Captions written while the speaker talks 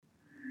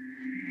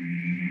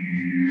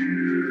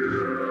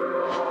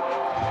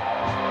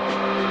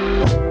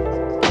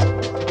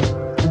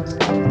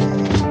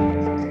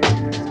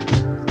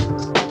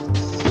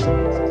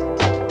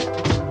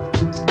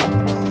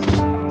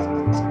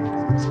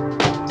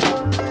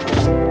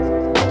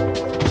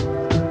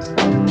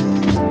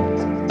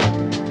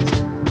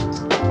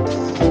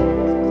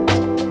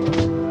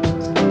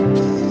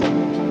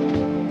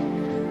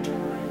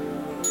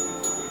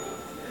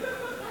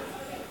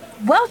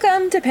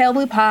to Pale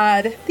Blue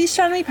Pod, the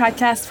astronomy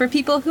podcast for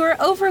people who are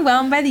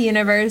overwhelmed by the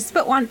universe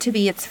but want to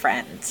be its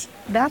friend.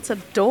 That's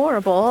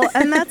adorable,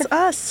 and that's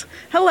us.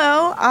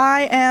 Hello,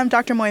 I am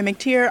Dr. Moya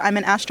McTeer. I'm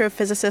an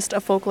astrophysicist,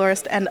 a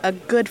folklorist, and a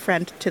good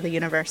friend to the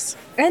universe.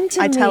 And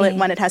to I me. tell it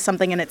when it has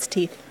something in its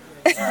teeth.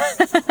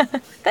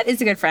 That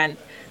is a good friend.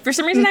 For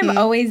some reason, I'm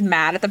always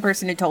mad at the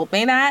person who told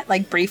me that,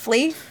 like,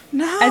 briefly.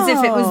 No. As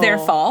if it was their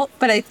fault,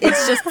 but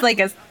it's just like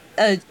a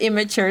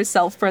immature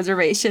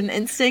self-preservation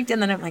instinct,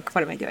 and then I'm like,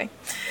 what am I doing?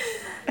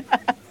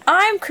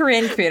 I'm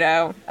Corinne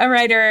Crudo, a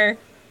writer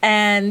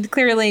and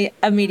clearly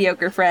a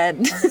mediocre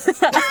friend.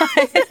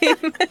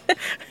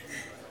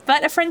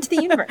 But a friend to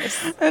the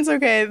universe. That's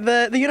okay.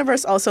 The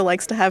universe also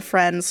likes to have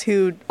friends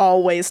who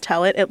always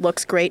tell it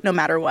looks great no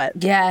matter what.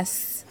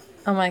 Yes.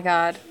 Oh my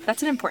God.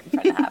 That's an important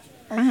friend to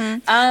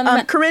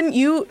have. Corinne,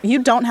 you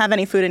don't have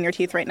any food in your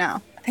teeth right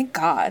now. Thank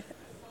God.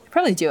 I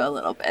probably do a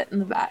little bit in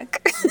the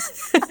back.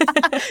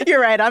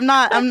 You're right. I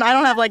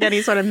don't have like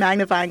any sort of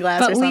magnifying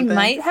glass or something. But we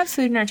might have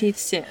food in our teeth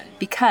soon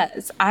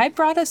because I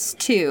brought us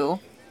to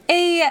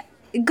a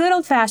good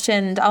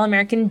old-fashioned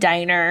all-American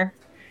diner.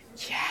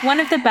 Yes. One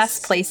of the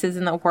best places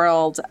in the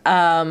world.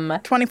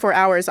 24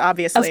 hours,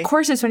 obviously. Of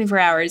course it's 24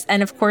 hours.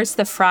 And of course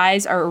the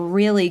fries are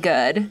really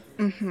good.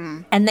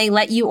 Mm-hmm. And they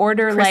let you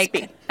order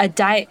like a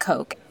Diet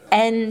Coke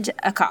and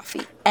a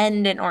coffee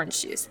and an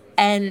orange juice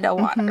and a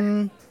water.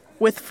 Mm-hmm.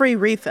 With free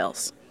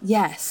refills.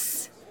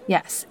 Yes.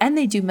 Yes. And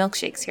they do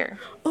milkshakes here.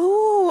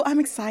 Oh, I'm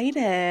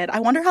excited. I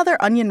wonder how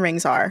their onion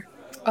rings are.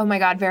 Oh my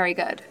God, very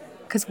good.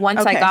 Because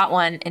once I got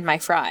one in my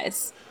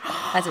fries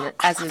as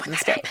a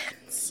mistake.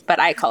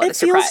 But I call it a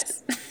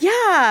surprise.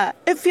 Yeah.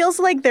 It feels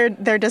like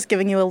they're just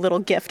giving you a little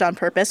gift on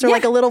purpose or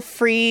like a little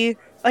free,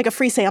 like a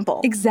free sample.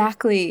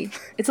 Exactly.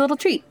 It's a little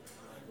treat.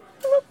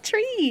 A little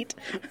treat.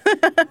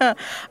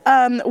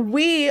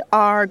 We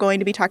are going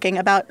to be talking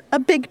about a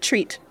big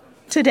treat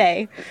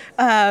today.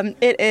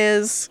 It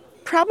is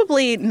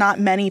probably not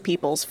many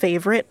people's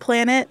favorite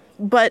planet,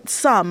 but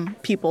some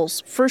people's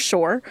for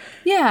sure.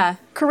 Yeah.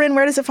 Corinne,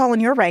 where does it fall in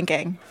your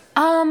ranking?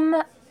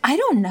 I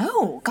don't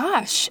know.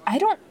 Gosh, I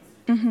don't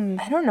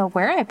know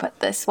where I put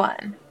this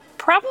one.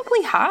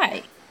 Probably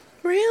high.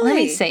 Really? Let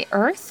me say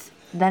Earth,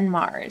 then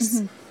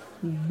Mars,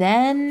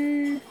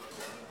 then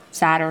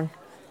Saturn,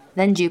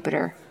 then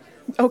Jupiter.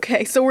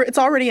 Okay, so it's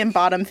already in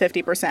bottom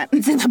 50%.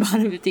 It's in the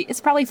bottom 50. It's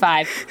probably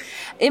 5.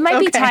 It might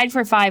be tied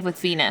for 5 with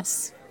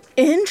Venus.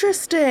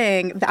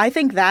 Interesting. I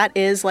think that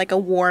is like a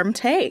warm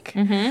take.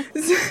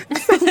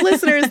 So,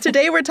 listeners,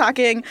 today we're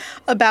talking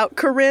about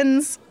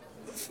Corinne's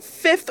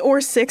 5th or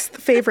 6th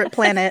favorite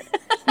planet,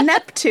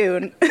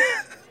 Neptune.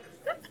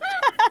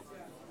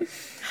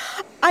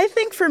 I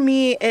think for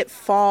me it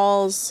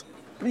falls,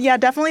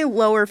 definitely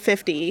lower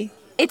 50.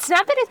 It's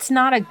not that it's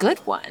not a good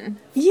one.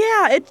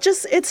 Yeah,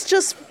 it's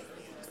just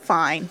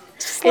fine.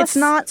 It's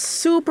not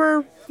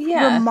super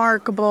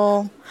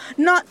remarkable.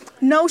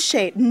 No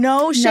shade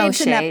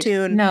to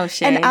Neptune. No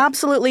shade. And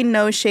absolutely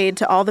no shade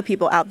to all the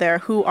people out there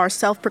who are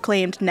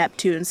self-proclaimed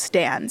Neptune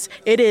stans.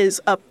 It is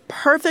a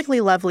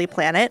perfectly lovely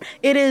planet.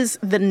 It is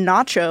the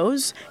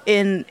nachos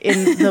in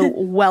the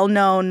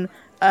well-known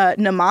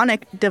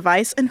mnemonic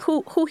device. And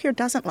who here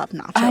doesn't love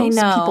nachos? I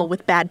know. People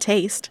with bad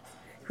taste,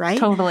 right?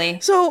 Totally.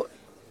 So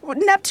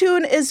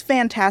Neptune is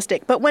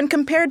fantastic, but when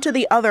compared to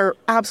the other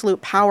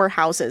absolute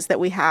powerhouses that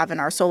we have in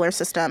our solar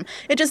system,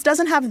 it just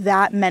doesn't have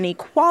that many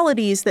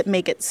qualities that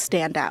make it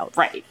stand out.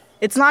 Right.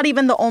 It's not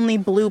even the only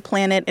blue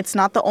planet. It's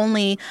not the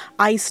only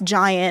ice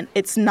giant.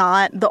 It's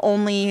not the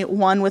only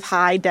one with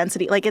high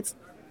density. Like, it's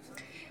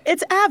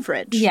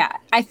average. Yeah,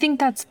 I think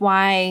that's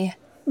why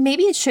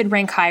maybe it should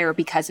rank higher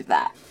because of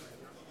that.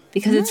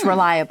 Because it's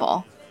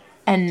reliable.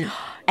 And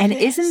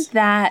isn't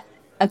that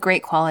a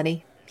great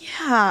quality?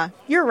 Yeah,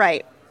 you're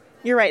right.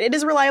 You're right. It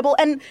is reliable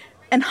and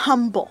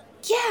humble.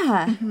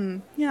 Yeah. Mm-hmm.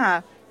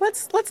 Yeah.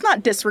 Let's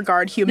not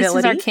disregard humility. This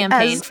is our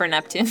campaign for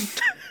Neptune.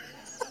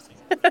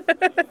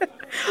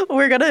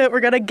 We're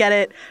gonna get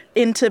it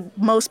into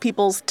most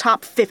people's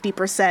top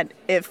 50%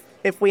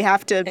 if we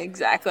have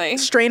to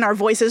strain our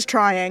voices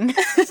trying.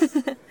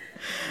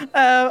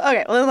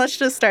 Okay, well, let's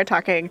just start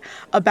talking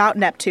about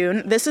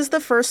Neptune. This is the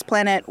first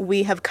planet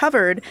we have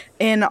covered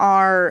in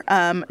our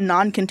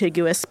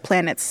non-contiguous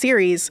planets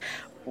series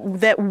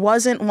that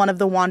wasn't one of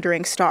the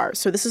wandering stars.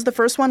 So this is the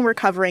first one we're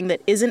covering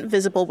that isn't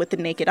visible with the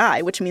naked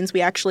eye, which means we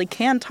actually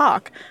can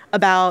talk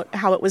about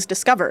how it was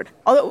discovered.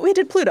 Although we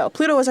did Pluto.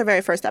 Pluto was our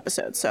very first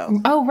episode, so...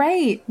 Oh,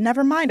 right.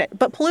 Never mind it.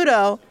 But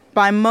Pluto,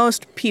 by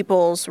most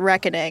people's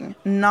reckoning,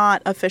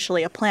 not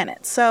officially a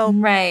planet. So...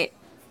 Right.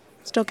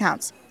 Still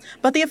counts.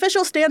 But the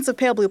official stance of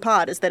Pale Blue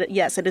Pod is that,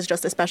 it is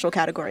just a special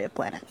category of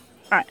planet.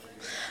 All right.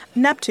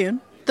 Neptune,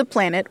 the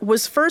planet,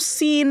 was first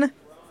seen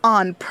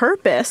on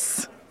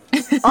purpose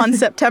on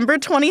September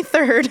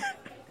 23rd,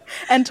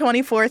 and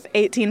 24th,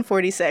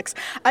 1846.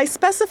 I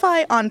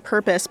specify on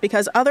purpose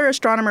because other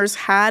astronomers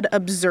had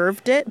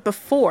observed it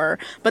before,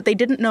 but they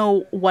didn't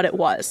know what it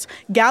was.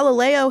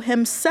 Galileo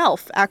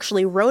himself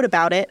actually wrote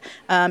about it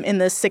in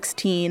the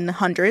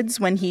 1600s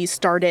when he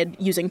started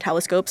using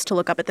telescopes to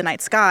look up at the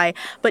night sky,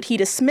 but he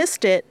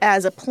dismissed it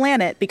as a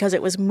planet because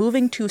it was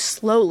moving too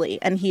slowly,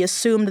 and he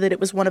assumed that it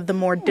was one of the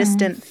more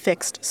distant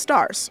fixed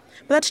stars.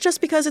 But that's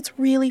just because it's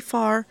really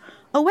far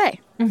away.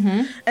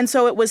 And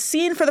so it was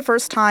seen for the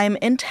first time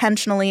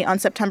intentionally on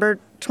September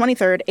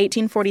 23rd,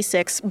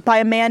 1846, by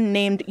a man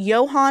named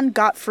Johann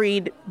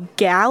Gottfried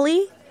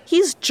Galle.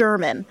 He's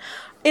German.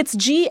 It's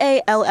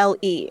Galle.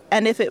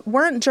 And if it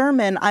weren't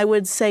German, I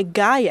would say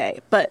Galle,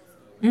 but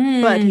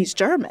he's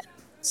German.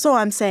 So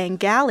I'm saying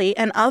Galle,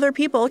 and other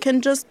people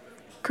can just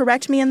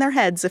correct me in their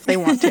heads if they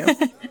want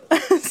to.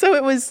 So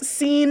it was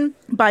seen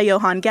by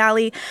Johann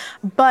Galle,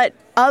 but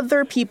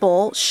other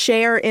people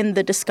share in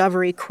the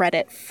discovery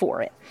credit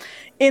for it.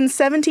 In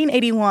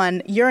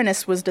 1781,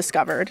 Uranus was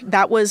discovered.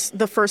 That was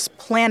the first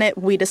planet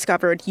we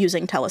discovered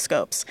using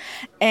telescopes.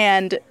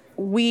 And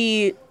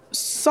we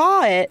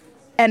saw it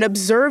and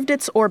observed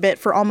its orbit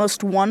for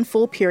almost one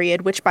full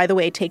period, which, by the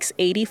way, takes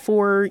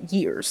 84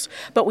 years.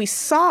 But we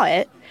saw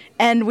it,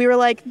 and we were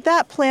like,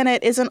 that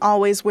planet isn't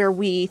always where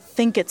we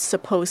think it's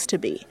supposed to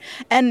be.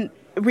 And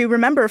we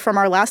remember from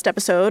our last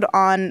episode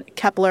on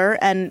Kepler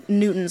and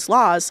Newton's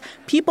laws,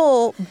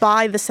 people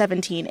by the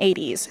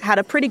 1780s had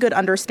a pretty good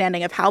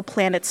understanding of how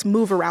planets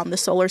move around the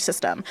solar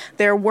system.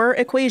 There were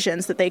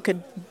equations that they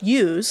could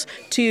use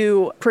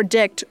to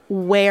predict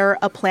where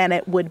a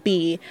planet would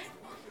be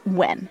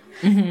when.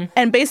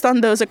 And based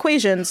on those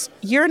equations,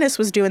 Uranus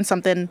was doing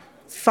something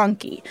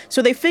funky.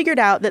 So they figured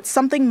out that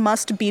something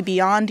must be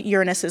beyond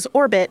Uranus's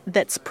orbit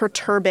that's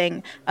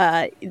perturbing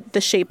the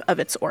shape of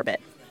its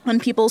orbit. When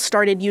people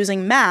started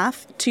using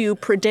math to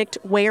predict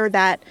where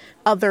that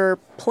other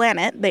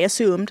planet, they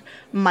assumed,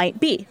 might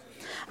be.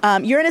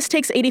 Uranus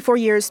takes 84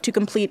 years to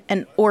complete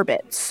an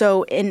orbit.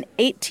 So in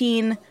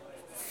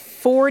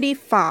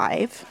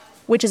 1845,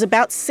 which is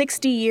about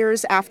 60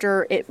 years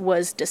after it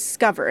was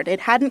discovered, it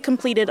hadn't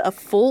completed a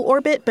full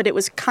orbit, but it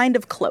was kind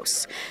of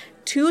close.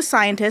 Two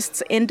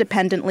scientists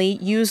independently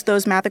used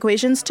those math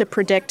equations to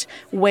predict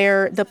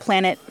where the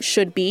planet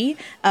should be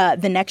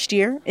the next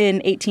year in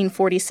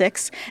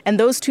 1846. And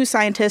those two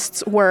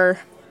scientists were,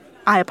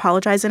 I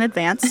apologize in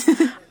advance,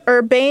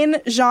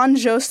 Urbain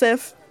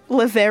Jean-Joseph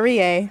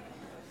Leverrier,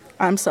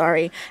 I'm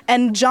sorry,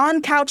 and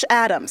John Couch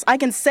Adams. I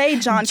can say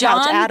John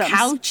Couch Adams. John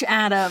Couch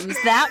Adams.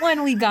 That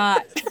one we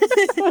got.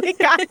 We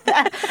got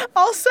that.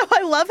 Also,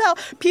 I love how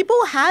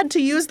people had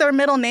to use their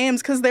middle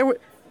names because they were...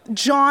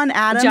 John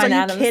Adams? Are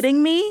you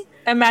kidding me?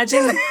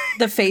 Imagine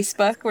the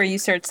Facebook where you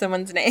search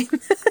someone's name.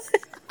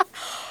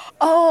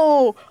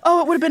 Oh,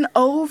 it would have been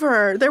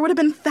over. There would have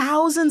been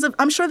thousands of...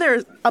 I'm sure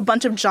there's a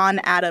bunch of John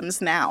Adams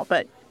now,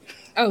 but...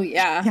 Oh,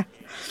 yeah.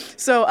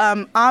 So,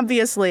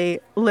 obviously,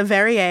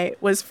 Leverrier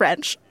was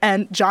French,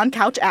 and John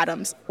Couch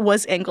Adams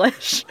was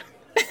English.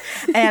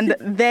 And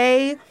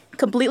they,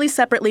 completely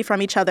separately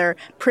from each other,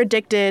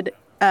 predicted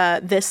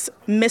this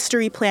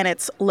mystery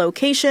planet's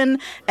location.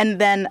 And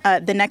then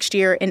the next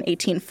year in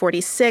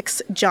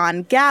 1846,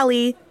 John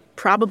Galle,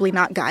 probably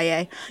not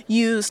Galle,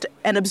 used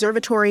an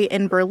observatory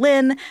in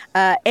Berlin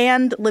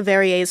and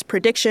Leverrier's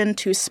prediction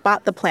to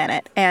spot the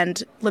planet.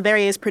 And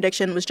Leverrier's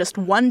prediction was just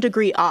 1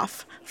 degree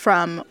off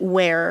from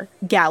where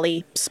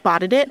Galle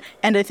spotted it.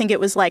 And I think it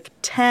was like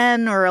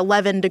 10 or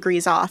 11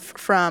 degrees off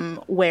from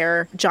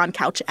where John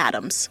Couch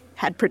Adams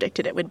had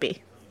predicted it would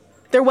be.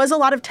 There was a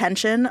lot of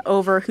tension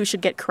over who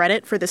should get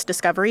credit for this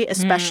discovery,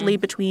 especially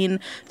between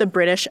the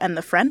British and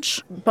the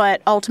French.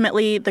 But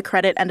ultimately, the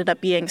credit ended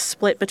up being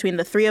split between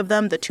the three of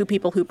them, the two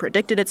people who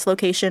predicted its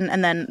location,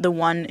 and then the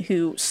one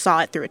who saw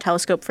it through a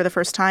telescope for the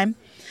first time.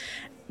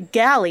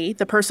 Galle,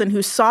 the person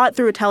who saw it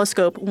through a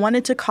telescope,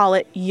 wanted to call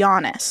it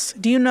Janus.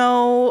 Do you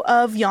know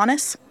of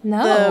Janus?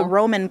 No. The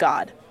Roman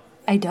god.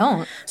 I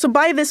don't. So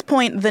by this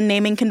point, the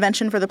naming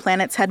convention for the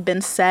planets had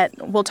been set.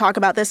 We'll talk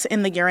about this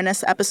in the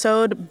Uranus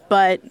episode,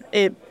 but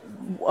it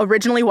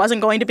originally wasn't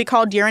going to be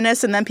called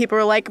Uranus, and then people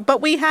were like, but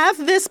we have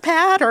this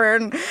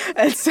pattern.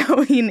 And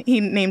so he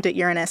named it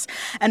Uranus.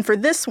 And for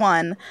this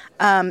one,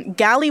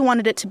 Galle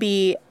wanted it to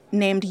be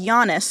named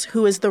Janus,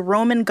 who is the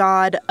Roman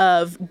god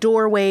of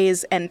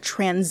doorways and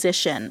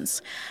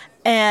transitions.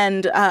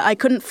 And I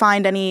couldn't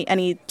find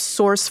any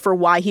source for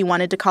why he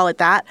wanted to call it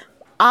that.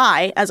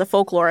 I, as a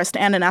folklorist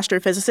and an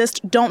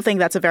astrophysicist, don't think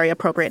that's a very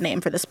appropriate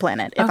name for this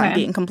planet, if I'm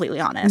being completely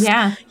honest.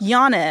 Yeah.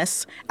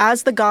 Janus,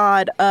 as the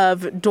god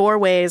of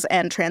doorways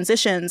and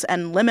transitions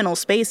and liminal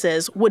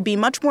spaces, would be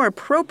much more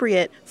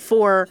appropriate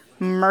for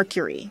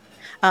Mercury.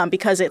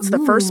 Because it's the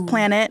first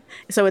planet,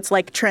 so it's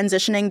like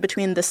transitioning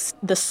between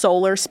the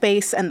solar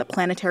space and the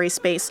planetary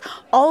space.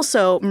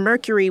 Also,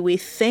 Mercury, we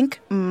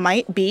think,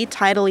 might be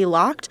tidally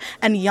locked,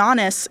 and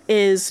Janus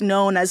is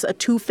known as a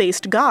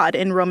two-faced god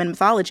in Roman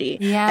mythology.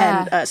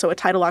 Yeah. And so a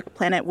tidal-locked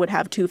planet would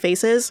have two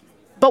faces.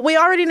 But we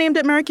already named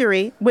it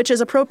Mercury, which is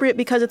appropriate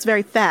because it's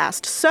very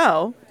fast.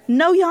 So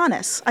No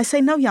Giannis. I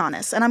say no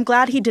Giannis, and I'm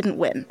glad he didn't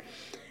win.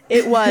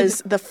 It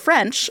was the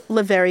French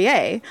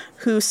Leverrier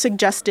who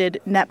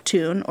suggested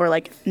Neptune, or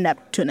like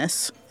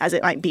Neptunus, as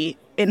it might be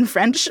in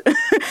French,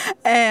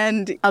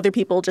 and other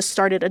people just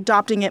started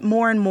adopting it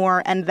more and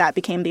more, and that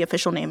became the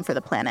official name for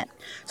the planet.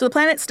 So the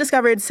planet's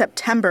discovered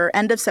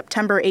end of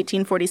September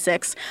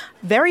 1846.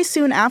 Very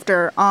soon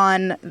after,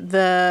 on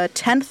the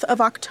 10th of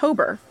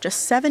October,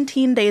 just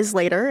 17 days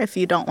later, if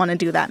you don't want to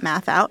do that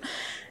math out,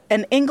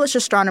 an English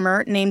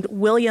astronomer named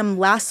William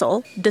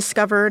Lassell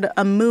discovered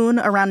a moon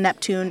around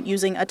Neptune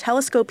using a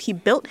telescope he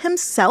built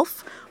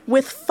himself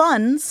with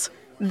funds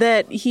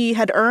that he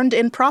had earned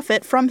in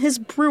profit from his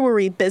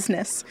brewery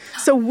business.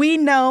 So we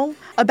know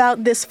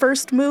about this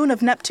first moon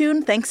of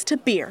Neptune thanks to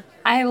beer.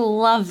 I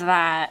love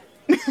that.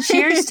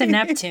 Cheers to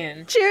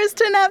Neptune. Cheers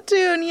to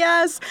Neptune,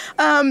 yes.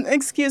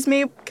 Excuse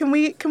me, can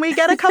we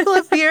get a couple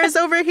of beers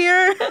over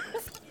here?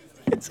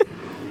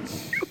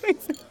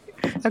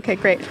 Okay,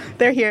 great.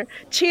 They're here.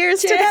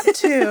 Cheers to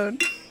Neptune.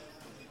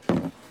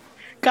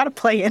 Gotta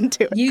play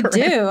into it. You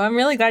Corinne. do. I'm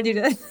really glad you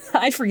did.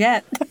 I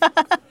forget.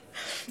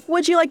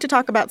 Would you like to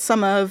talk about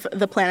some of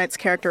the planet's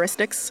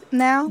characteristics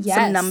now? Yes.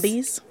 Some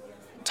numbies?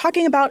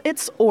 Talking about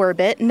its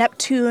orbit,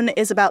 Neptune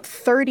is about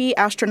 30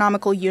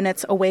 astronomical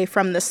units away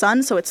from the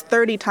sun, so it's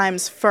 30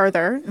 times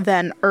further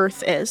than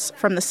Earth is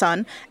from the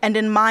sun. And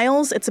in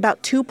miles, it's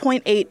about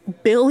 2.8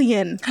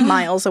 billion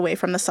miles away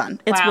from the sun.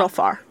 It's Wow. real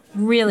far.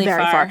 Really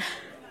Very far. far.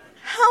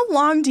 How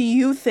long do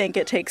you think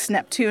it takes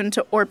Neptune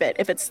to orbit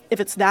if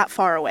it's that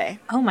far away?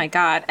 Oh my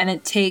God. And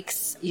it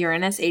takes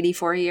Uranus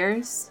 84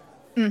 years?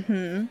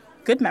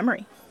 Good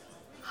memory.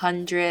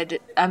 100.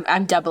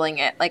 I'm doubling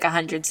it, like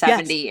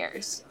 170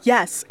 years.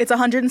 Yes, it's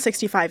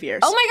 165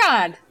 years. Oh my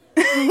God.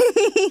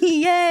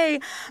 Yay!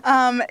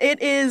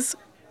 It is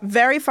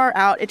very far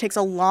out. It takes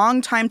a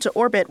long time to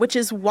orbit, which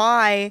is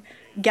why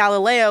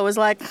Galileo was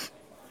like,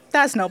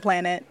 that's no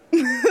planet.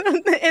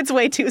 It's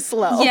way too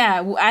slow.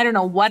 Yeah, I don't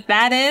know what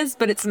that is,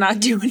 but it's not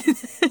doing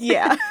it.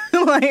 Yeah.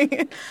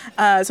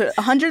 So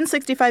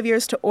 165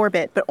 years to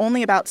orbit, but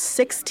only about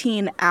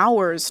 16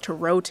 hours to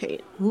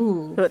rotate.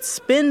 Ooh. So it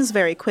spins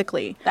very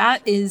quickly.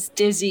 That is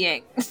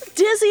dizzying.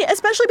 Dizzy,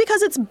 especially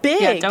because it's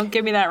big. Yeah, don't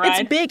give me that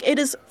ride. It's big. It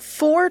is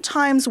 4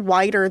 times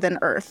wider than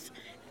Earth,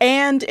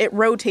 and it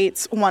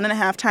rotates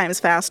 1.5 times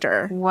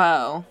faster.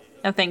 Whoa.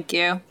 No, thank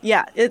you.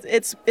 Yeah,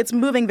 it's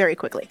moving very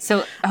quickly.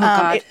 So,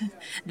 God.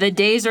 The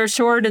days are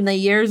short and the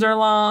years are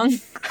long.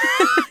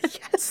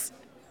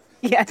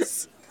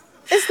 Yes.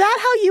 Is that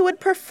how you would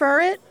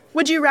prefer it?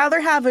 Would you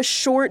rather have a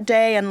short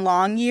day and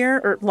long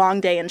year, or long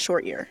day and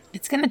short year?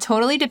 It's going to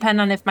totally depend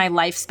on if my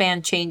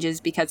lifespan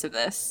changes because of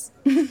this.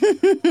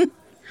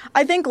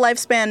 I think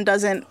lifespan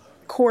doesn't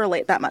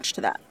correlate that much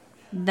to that.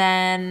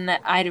 Then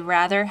I'd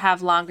rather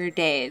have longer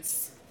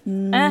days. I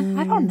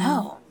don't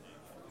know.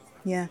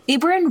 Yeah.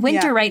 We're in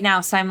winter Yeah. right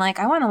now, so I'm like,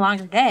 I want a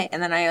longer day,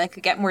 and then I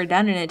could get more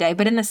done in a day.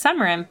 But in the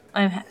summer,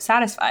 I'm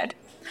satisfied.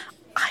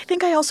 I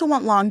think I also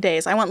want long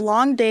days. I want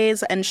long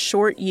days and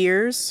short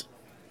years.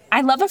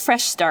 I love a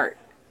fresh start,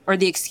 or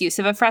the excuse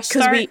of a fresh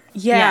start.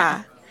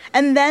 Yeah.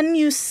 And then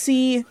you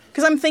see,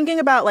 because I'm thinking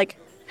about like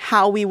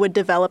how we would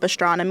develop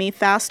astronomy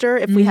faster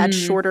if we had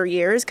shorter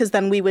years, because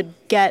then we would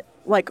get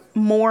like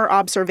more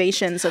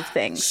observations of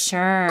things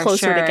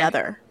closer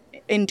together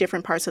in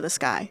different parts of the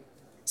sky.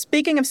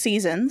 Speaking of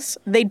seasons,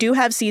 they do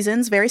have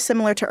seasons very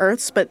similar to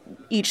Earth's, but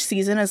each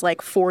season is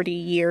like 40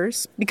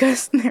 years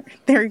because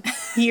their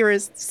year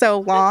is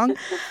so long.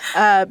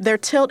 Their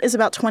tilt is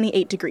about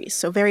 28 degrees,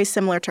 so very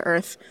similar to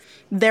Earth.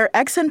 Their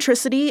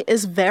eccentricity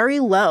is very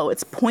low.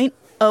 It's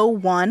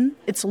 0.01.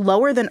 It's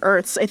lower than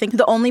Earth's. I think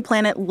the only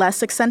planet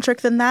less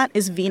eccentric than that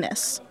is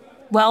Venus.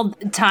 Well,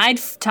 tied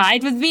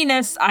with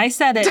Venus. I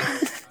said it.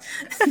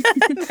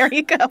 There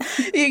you go.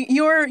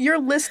 Your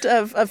list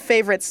of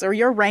favorites, or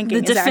your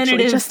ranking, The is actually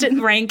definitive just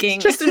in ranking.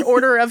 just in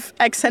order of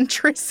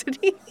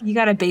eccentricity. You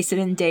got to base it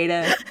in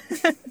data.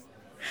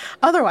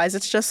 Otherwise,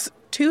 it's just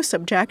too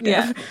subjective.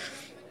 Yeah.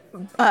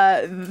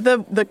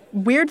 The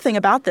weird thing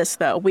about this,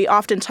 though, we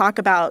often talk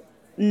about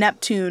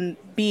Neptune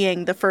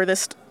being the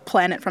furthest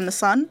planet from the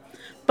sun,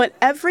 but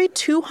every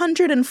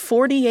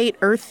 248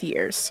 Earth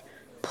years,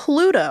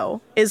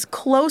 Pluto is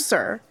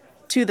closer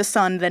to the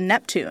sun than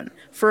Neptune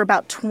for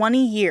about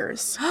 20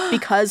 years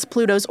because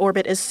Pluto's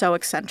orbit is so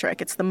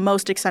eccentric. It's the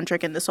most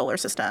eccentric in the solar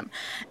system.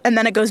 And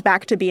then it goes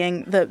back to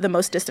being the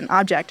most distant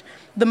object.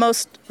 The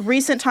most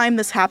recent time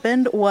this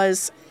happened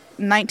was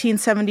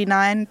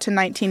 1979 to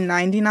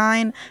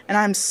 1999, and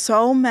I'm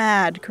so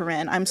mad,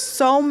 Corinne. I'm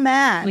so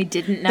mad. We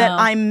didn't know. That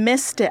I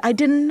missed it. I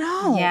didn't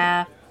know.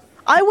 Yeah.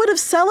 I would have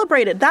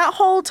celebrated that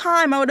whole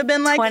time. I would have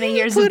been like, 20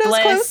 years Pluto's of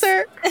bliss.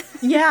 closer.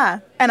 Yeah,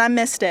 and I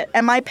missed it.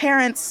 And my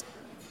parents,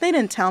 they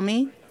didn't tell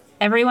me.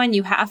 Everyone,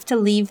 you have to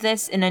leave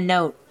this in a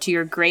note to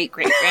your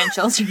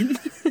great-great-grandchildren.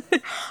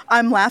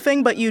 I'm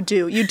laughing, but you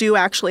do. You do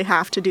actually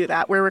have to do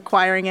that. We're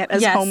requiring it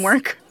as Yes.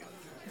 homework.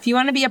 If you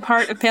want to be a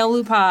part of Pale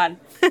Blue Pod,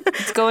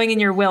 It's going in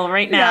your will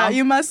right now. Yeah,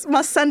 you must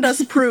send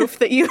us proof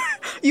that you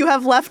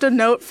have left a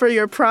note for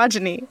your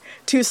progeny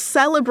to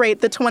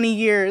celebrate the 20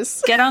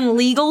 years. Get on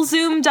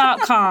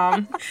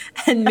LegalZoom.com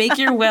and make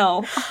your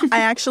will. I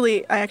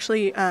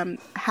actually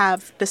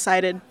have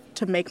decided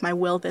to make my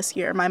will this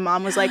year. My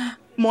mom was like,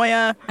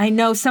 Moya. I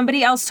know.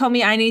 Somebody else told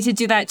me I need to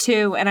do that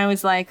too. And I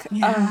was like,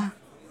 oh,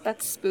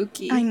 that's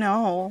spooky. I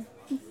know.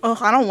 Oh,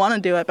 I don't want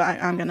to do it,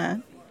 but I'm going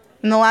to.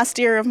 In the last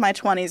year of my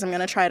 20s, I'm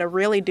going to try to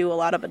really do a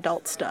lot of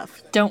adult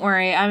stuff. Don't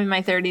worry. I'm in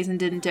my 30s and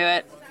didn't do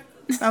it.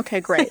 Okay,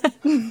 great.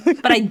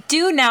 But I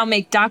do now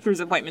make doctor's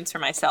appointments for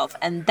myself,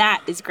 and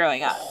that is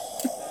growing up.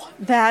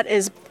 That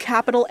is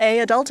capital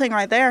A adulting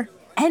right there.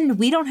 And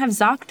we don't have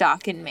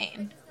ZocDoc in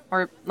Maine.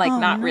 Or,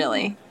 not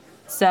really.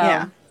 So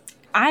Yeah.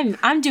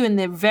 I'm doing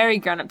the very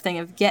grown-up thing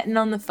of getting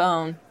on the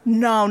phone.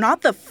 No,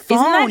 not the phone.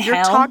 Isn't that You're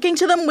hell? talking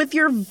to them with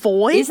your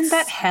voice? Isn't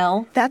that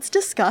hell? That's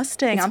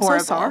disgusting. It's I'm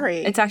horrible. so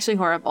sorry. It's actually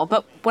horrible.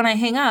 But when I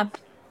hang up,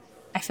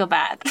 I feel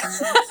bad.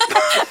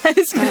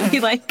 It's really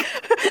like...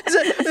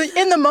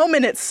 In the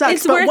moment, it sucks.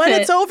 It's but worth when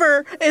it. it's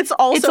over, it's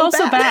also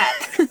bad.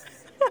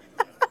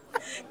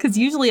 Because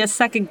usually a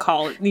second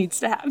call needs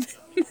to happen.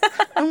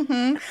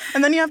 And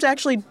then you have to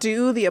actually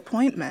do the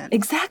appointment.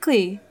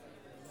 Exactly.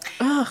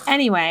 Ugh.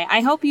 Anyway,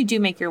 I hope you do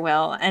make your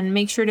will and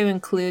make sure to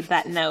include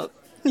that note.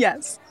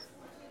 Yes.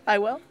 I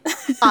will.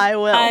 I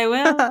will. I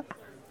will.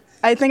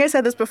 I think I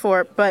said this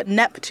before, but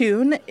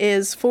Neptune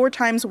is 4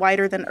 times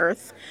wider than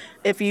Earth.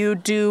 If you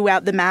do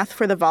out the math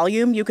for the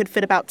volume, you could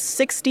fit about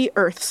 60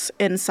 Earths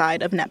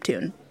inside of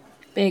Neptune.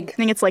 Big. I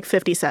think it's like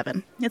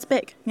 57. It's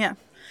big, yeah.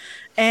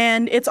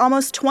 And it's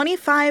almost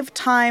 25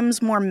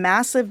 times more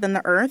massive than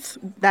the Earth.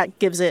 That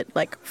gives it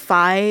like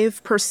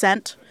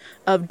 5%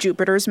 of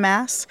Jupiter's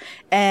mass.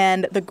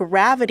 And the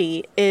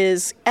gravity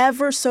is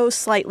ever so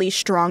slightly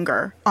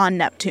stronger on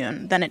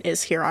Neptune than it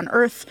is here on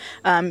Earth.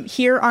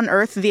 Here on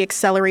Earth, the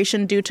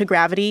acceleration due to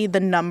gravity,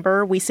 the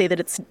number, we say that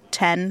it's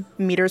 10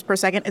 meters per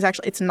second, is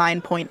actually, it's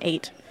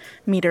 9.8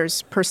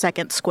 meters per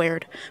second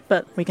squared.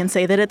 But we can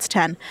say that it's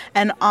 10.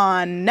 And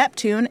on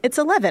Neptune, it's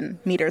 11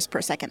 meters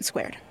per second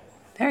squared.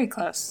 Very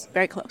close.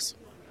 Very close.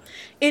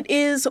 It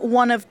is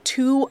one of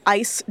 2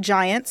 ice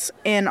giants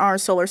in our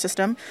solar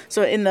system.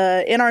 So in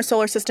our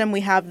solar system,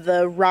 we have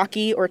the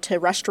rocky or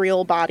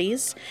terrestrial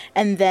bodies,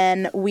 and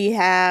then we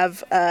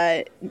have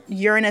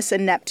Uranus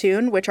and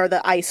Neptune, which are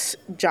the ice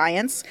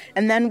giants,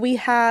 and then we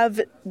have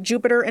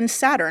Jupiter and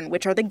Saturn,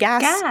 which are the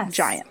gas.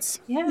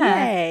 Giants. Yeah.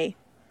 Yay.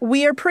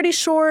 We are pretty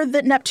sure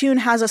that Neptune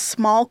has a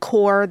small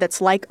core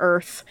that's like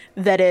Earth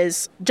that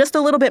is just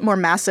a little bit more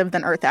massive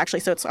than Earth,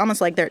 actually. So it's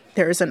almost like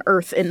there's an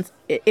Earth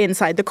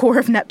inside the core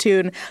of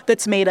Neptune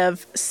that's made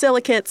of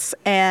silicates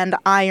and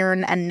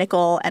iron and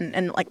nickel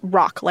and like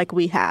rock like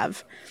we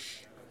have.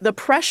 The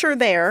pressure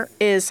there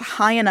is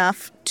high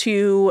enough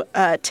to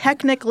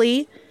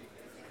technically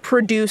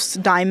produce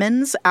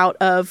diamonds out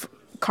of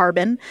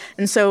carbon.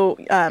 And so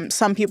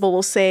some people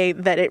will say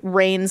that it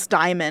rains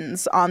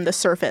diamonds on the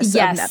surface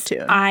of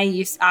Neptune.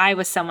 I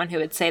was someone who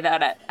would say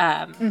that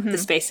at the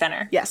Space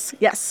Center. Yes.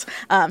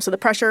 So the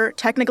pressure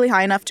technically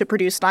high enough to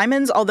produce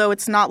diamonds, although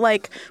it's not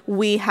like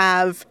we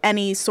have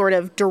any sort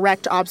of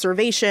direct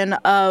observation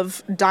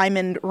of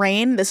diamond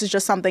rain. This is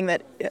just something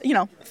that,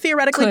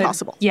 theoretically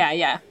possible.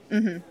 Yeah.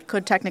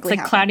 Could technically It's like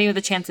happen. cloudy with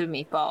a chance of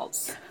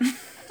meatballs.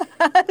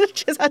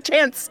 Just a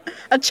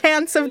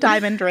chance of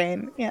diamond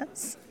rain,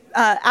 yes.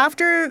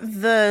 After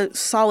the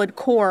solid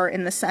core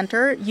in the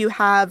center, you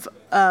have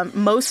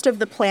most of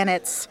the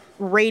planet's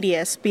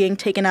radius being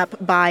taken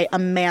up by a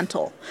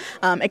mantle.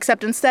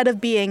 Except instead of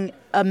being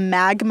a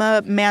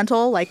magma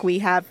mantle like we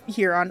have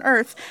here on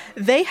Earth,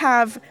 they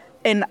have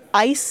an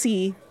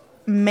icy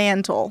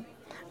mantle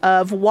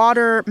of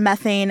water,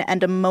 methane,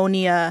 and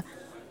ammonia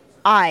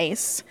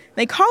ice.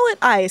 They call it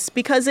ice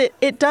because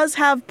it does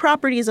have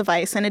properties of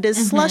ice, and it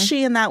is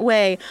slushy in that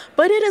way,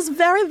 but it is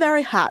very,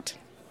 very hot.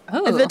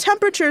 Oh. The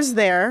temperatures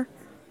there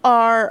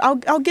are,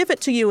 I'll give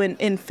it to you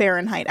in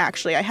Fahrenheit,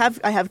 actually. I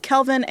have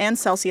Kelvin and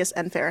Celsius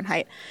and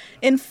Fahrenheit.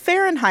 In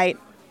Fahrenheit,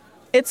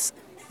 it's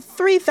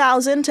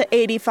 3,000 to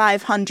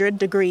 8,500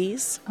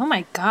 degrees. Oh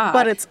my God.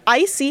 But it's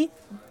icy.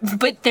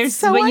 But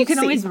you can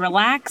always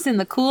relax in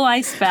the cool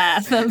ice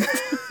bath.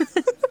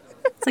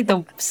 It's like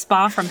the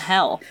spa from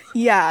hell.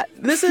 Yeah,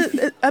 this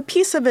is a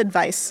piece of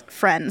advice,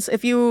 friends.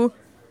 If you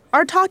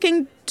are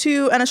talking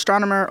to an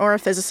astronomer or a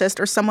physicist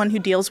or someone who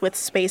deals with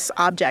space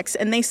objects,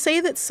 and they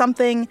say that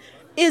something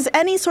is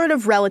any sort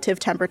of relative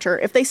temperature,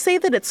 if they say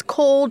that it's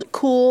cold,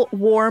 cool,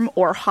 warm,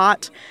 or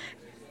hot,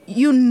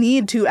 you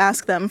need to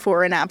ask them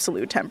for an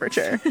absolute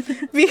temperature.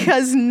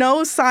 Because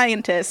no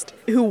scientist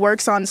who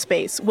works on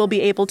space will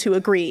be able to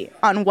agree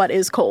on what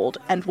is cold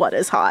and what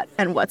is hot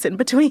and what's in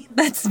between.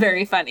 That's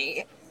very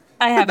funny.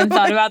 I haven't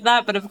thought about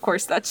that, but of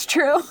course that's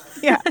true.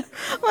 Yeah.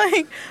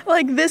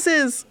 Like this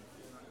is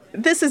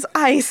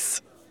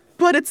ice,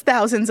 but it's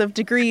thousands of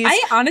degrees.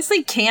 I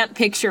honestly can't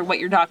picture what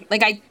you're talking.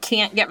 Like, I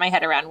can't get my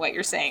head around what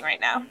you're saying right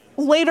now.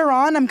 Later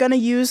on, I'm going to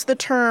use the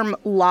term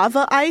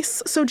lava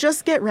ice, so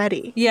just get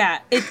ready. Yeah,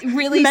 it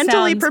really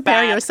Mentally sounds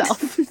prepare bad.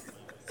 yourself.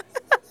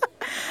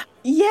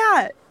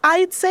 Yeah,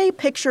 I'd say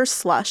picture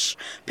slush.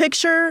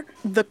 Picture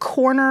the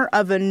corner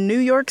of a New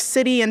York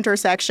City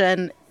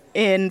intersection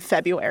in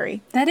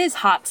February. That is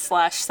hot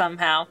slush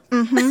somehow.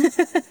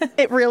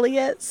 It really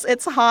is.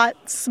 It's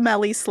hot,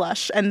 smelly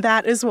slush, and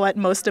that is what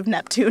most of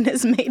Neptune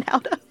is made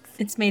out of.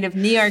 It's made of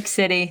New York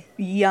City.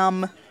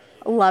 Yum.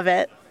 Love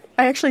it.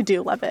 I actually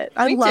do love it.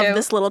 I Me love too.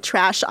 this little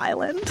trash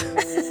island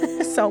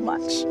so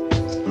much.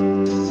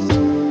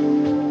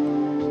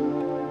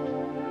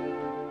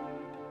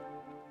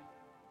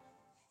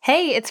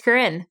 Hey, it's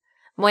Corinne.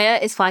 Moya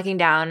is flagging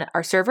down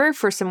our server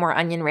for some more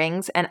onion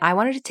rings, and I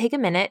wanted to take a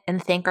minute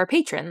and thank our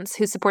patrons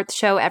who support the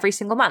show every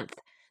single month.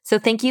 So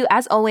thank you,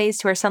 as always,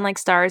 to our Sun Like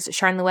Stars,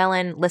 Sharn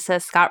Llewellyn, Lissa,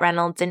 Scott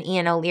Reynolds, and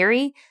Ian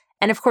O'Leary.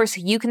 And of course,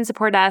 you can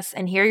support us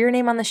and hear your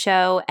name on the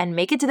show and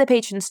make it to the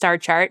patron star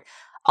chart,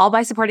 all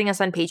by supporting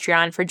us on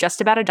Patreon for just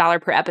about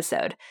 $1 per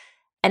episode.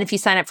 And if you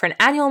sign up for an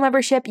annual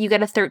membership, you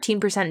get a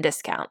 13%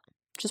 discount,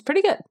 which is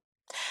pretty good.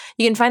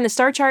 You can find the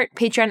star chart,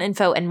 Patreon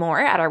info, and more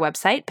at our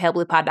website,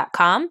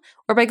 palebluepod.com,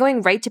 or by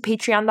going right to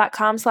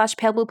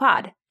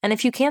patreon.com/palebluepod. And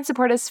if you can't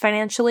support us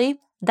financially,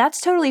 that's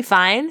totally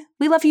fine.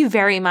 We love you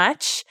very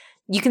much.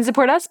 You can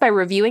support us by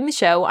reviewing the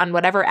show on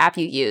whatever app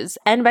you use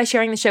and by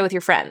sharing the show with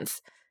your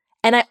friends.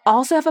 And I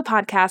also have a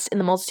podcast in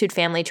the Multitude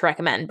family to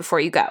recommend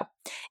before you go.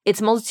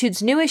 It's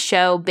Multitude's newest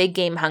show, Big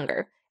Game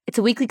Hunger. It's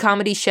a weekly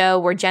comedy show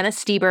where Jenna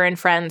Stieber and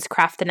friends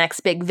craft the next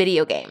big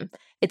video game.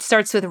 It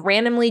starts with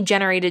randomly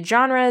generated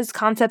genres,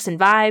 concepts, and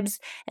vibes,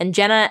 and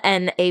Jenna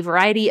and a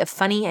variety of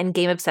funny and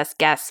game-obsessed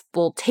guests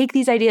will take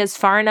these ideas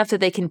far enough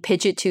that they can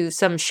pitch it to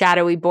some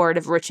shadowy board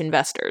of rich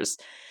investors.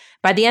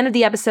 By the end of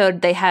the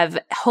episode, they have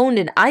honed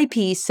an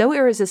IP so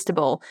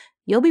irresistible,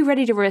 you'll be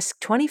ready to risk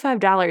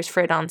 $25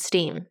 for it on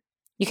Steam.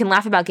 You can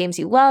laugh about games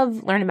you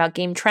love, learn about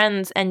game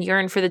trends, and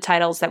yearn for the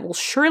titles that will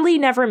surely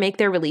never make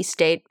their release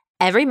date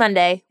every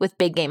Monday with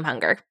Big Game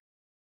Hunger.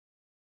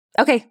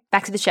 Okay,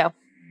 back to the show.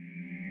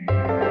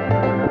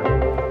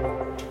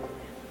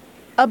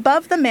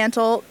 Above the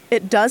mantle,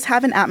 it does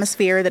have an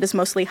atmosphere that is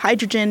mostly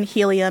hydrogen,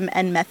 helium,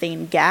 and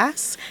methane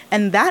gas.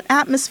 And that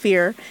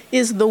atmosphere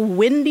is the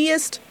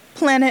windiest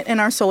planet in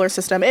our solar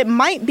system. It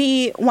might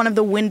be one of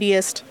the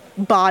windiest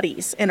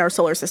bodies in our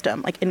solar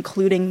system, like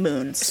including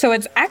moons. So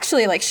it's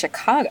actually like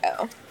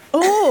Chicago.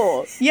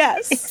 Oh,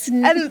 yes.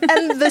 and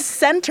the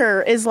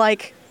center is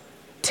like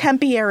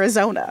Tempe,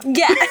 Arizona.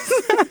 Yes.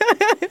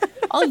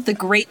 All of the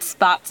great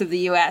spots of the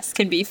U.S.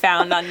 can be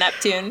found on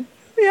Neptune.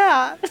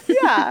 Yeah.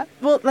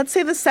 Well, let's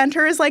say the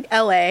center is like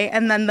LA,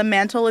 and then the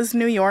mantle is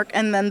New York,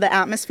 and then the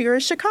atmosphere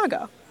is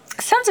Chicago.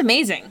 Sounds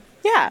amazing.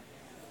 Yeah.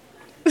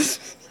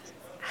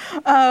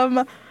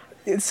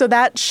 So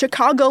that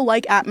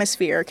Chicago-like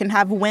atmosphere can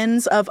have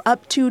winds of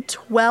up to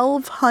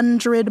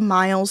 1,200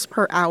 miles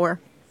per hour.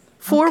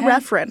 For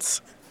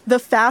reference, the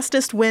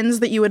fastest winds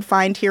that you would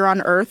find here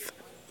on Earth,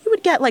 you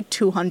would get like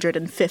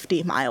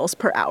 250 miles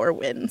per hour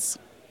winds.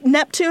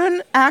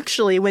 Neptune,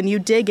 actually, when you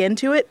dig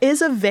into it,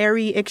 is a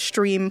very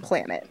extreme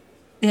planet.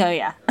 Oh,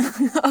 yeah.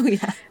 Oh,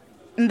 yeah.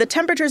 And the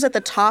temperatures at the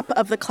top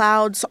of the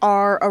clouds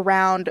are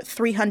around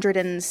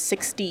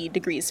 360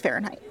 degrees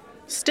Fahrenheit.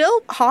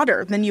 Still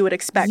hotter than you would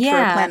expect for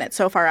a planet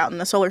so far out in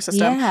the solar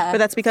system. Yeah. But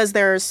that's because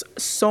there's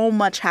so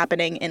much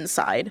happening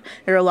inside.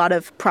 There are a lot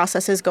of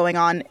processes going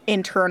on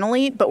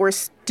internally, but we're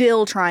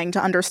still trying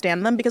to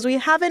understand them because we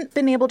haven't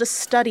been able to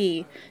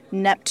study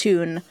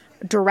Neptune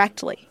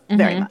directly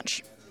very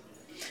much.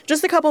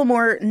 Just a couple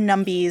more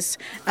numbies.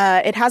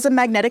 It has a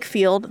magnetic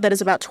field that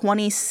is about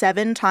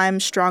 27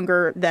 times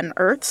stronger than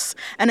Earth's,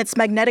 and its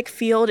magnetic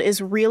field is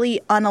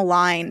really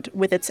unaligned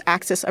with its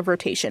axis of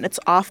rotation. It's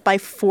off by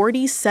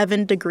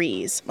 47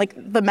 degrees. Like,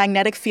 the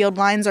magnetic field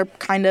lines are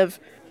kind of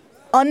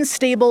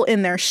unstable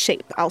in their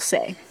shape, I'll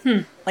say.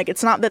 Like,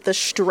 it's not that the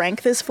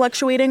strength is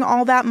fluctuating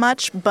all that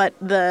much, but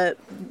the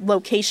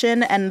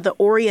location and the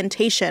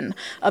orientation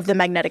of the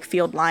magnetic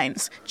field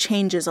lines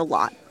changes a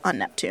lot on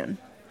Neptune.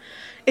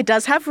 It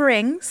does have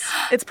rings.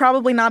 It's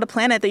probably not a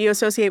planet that you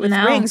associate with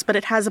rings, but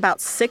it has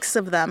about 6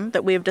 of them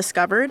that we have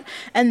discovered.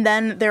 And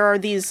then there are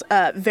these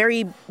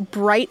very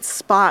bright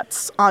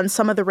spots on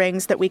some of the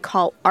rings that we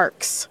call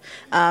arcs.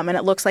 And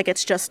it looks like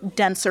it's just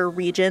denser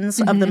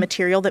regions of the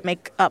material that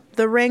make up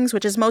the rings,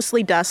 which is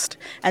mostly dust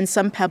and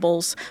some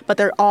pebbles. But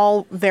they're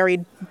all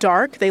very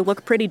dark. They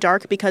look pretty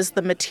dark because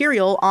the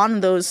material on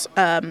those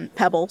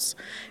pebbles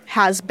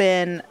has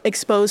been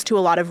exposed to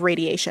a lot of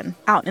radiation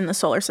out in the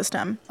solar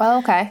system. Oh,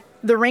 okay.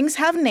 The rings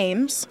have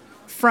names.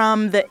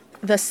 From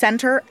the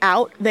center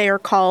out, they are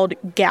called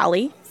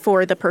Galley,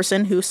 for the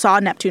person who saw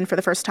Neptune for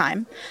the first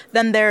time.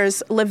 Then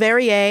there's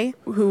Leverrier,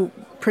 who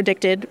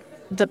predicted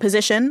the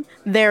position.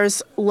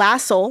 There's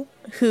Lassell,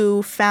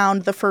 who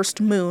found the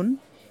first moon.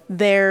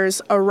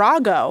 There's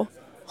Arago,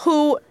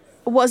 who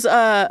was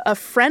a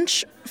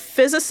French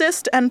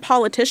physicist and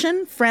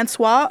politician,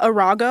 Francois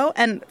Arago,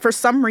 and for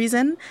some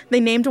reason they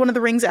named one of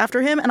the rings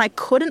after him, and I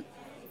couldn't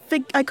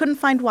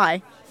find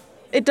why.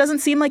 It doesn't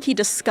seem like he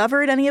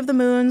discovered any of the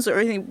moons, or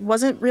he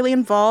wasn't really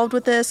involved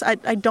with this.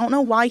 I don't know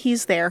why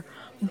he's there,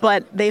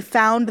 but they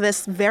found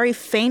this very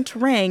faint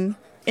ring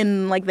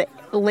in like the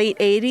late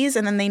 80s,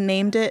 and then they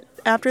named it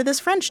after this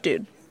French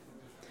dude.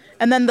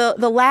 And then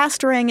the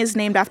last ring is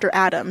named after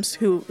Adams,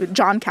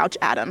 John Couch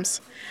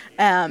Adams.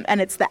 And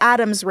it's the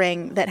Adams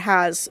ring that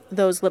has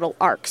those little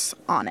arcs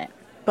on it.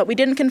 But we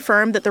didn't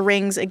confirm that the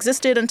rings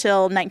existed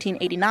until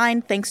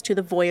 1989, thanks to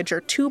the Voyager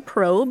 2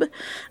 probe,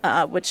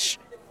 which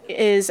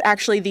is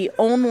actually the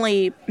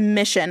only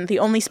mission, the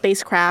only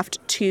spacecraft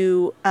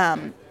to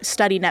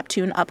study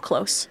Neptune up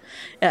close.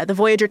 The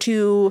Voyager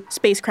 2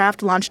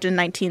 spacecraft launched in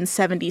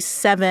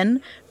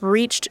 1977,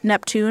 reached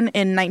Neptune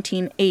in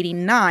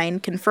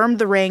 1989, confirmed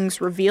the rings,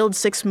 revealed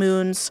 6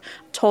 moons,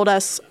 told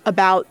us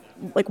about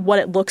like what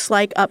it looks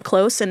like up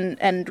close,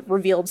 and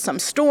revealed some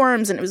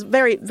storms, and it was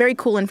very, very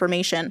cool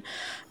information.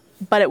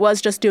 But it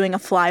was just doing a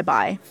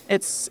flyby.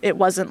 It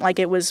wasn't like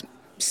it was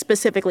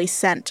specifically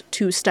sent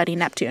to study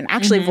Neptune.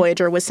 Actually,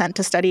 Voyager was sent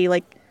to study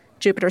like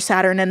Jupiter,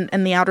 Saturn,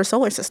 and the outer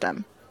solar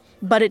system.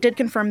 But it did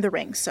confirm the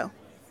rings, so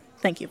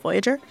thank you,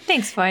 Voyager.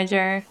 Thanks,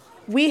 Voyager.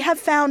 We have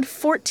found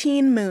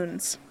 14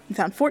 moons. We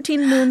found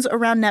 14 moons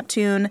around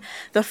Neptune.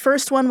 The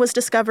first one was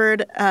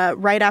discovered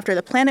right after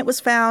the planet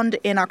was found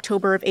in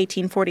October of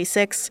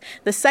 1846.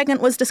 The second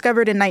was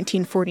discovered in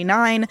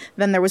 1949.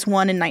 Then there was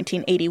one in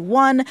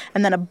 1981,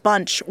 and then a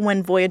bunch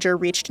when Voyager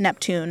reached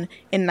Neptune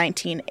in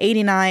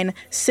 1989.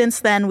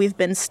 Since then, we've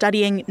been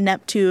studying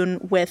Neptune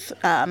with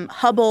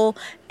Hubble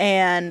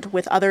and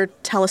with other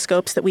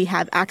telescopes that we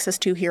have access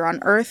to here on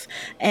Earth.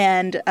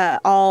 And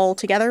all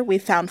together,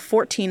 we've found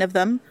 14 of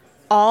them.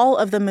 All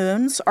of the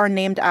moons are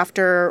named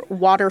after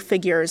water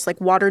figures, like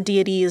water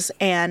deities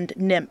and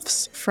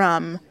nymphs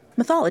from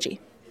mythology.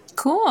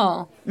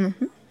 Cool.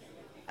 Mm-hmm.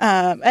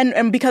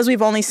 And because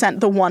we've only sent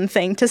the one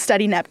thing to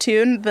study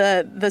Neptune,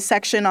 the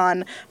section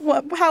on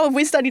how have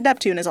we studied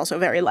Neptune is also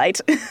very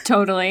light.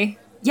 Totally.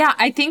 Yeah,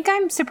 I think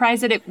I'm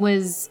surprised that it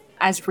was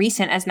as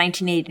recent as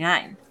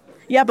 1989.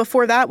 Yeah,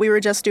 before that, we were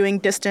just doing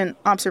distant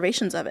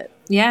observations of it.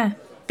 Yeah.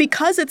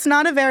 Because it's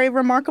not a very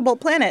remarkable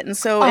planet, and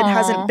so it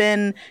hasn't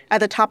been at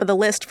the top of the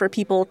list for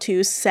people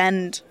to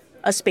send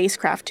a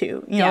spacecraft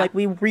to. You know, like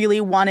we really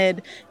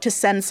wanted to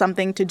send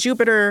something to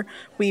Jupiter.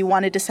 We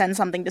wanted to send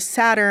something to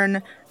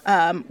Saturn.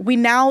 We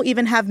now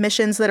even have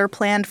missions that are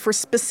planned for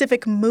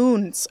specific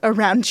moons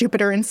around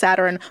Jupiter and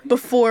Saturn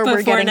before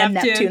we're getting a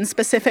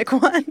Neptune-specific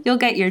one. You'll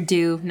get your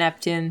due,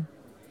 Neptune.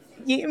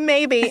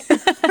 Maybe.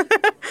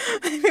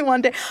 Maybe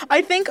one day.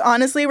 I think,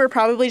 honestly, we're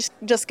probably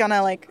just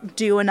gonna, like,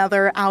 do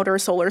another outer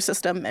solar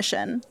system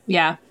mission.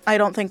 Yeah. I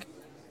don't think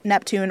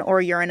Neptune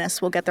or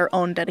Uranus will get their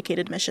own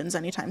dedicated missions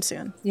anytime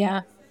soon.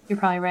 Yeah, you're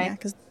probably right. Yeah,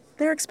 because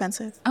they're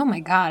expensive. Oh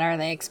my God, are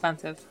they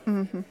expensive?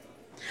 Mm-hmm.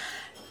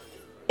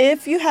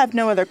 If you have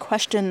no other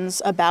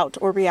questions about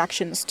or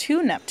reactions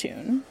to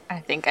Neptune...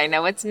 I think I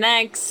know what's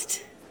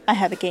next. I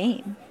have a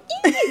game.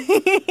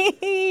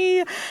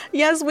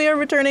 Yes, we are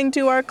returning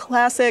to our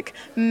classic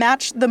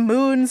Match the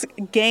Moons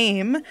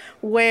game,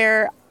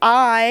 where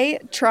I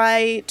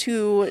try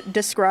to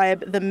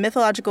describe the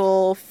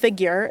mythological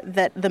figure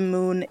that the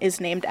moon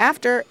is named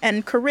after,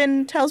 and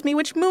Corinne tells me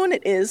which moon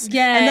it is. Yay.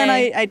 And then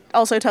I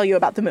also tell you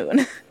about the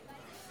moon.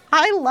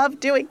 I love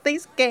doing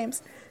these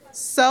games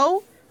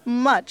so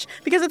much,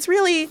 because it's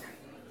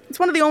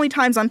one of the only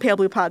times on Pale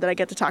Blue Pod that I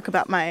get to talk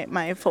about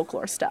my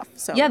folklore stuff.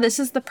 So yeah, this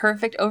is the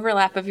perfect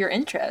overlap of your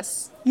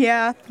interests.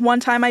 Yeah. One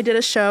time I did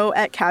a show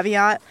at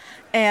Caveat,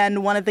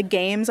 and one of the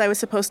games I was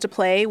supposed to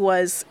play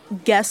was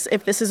guess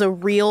if this is a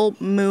real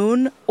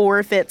moon or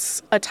if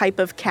it's a type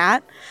of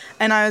cat.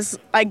 And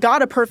I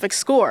got a perfect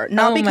score,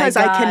 not because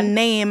I can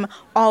name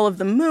all of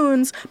the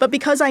moons, but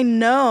because I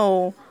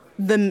know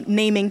the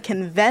naming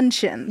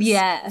conventions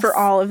for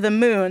all of the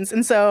moons.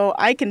 And so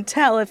I can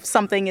tell if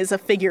something is a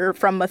figure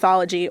from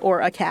mythology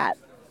or a cat.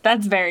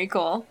 That's very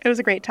cool. It was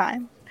a great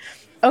time.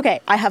 Okay,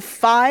 I have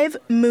 5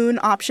 moon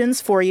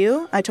options for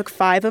you. I took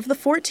 5 of the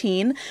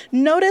 14.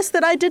 Notice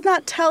that I did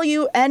not tell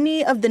you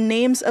any of the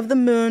names of the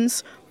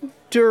moons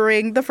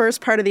during the first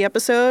part of the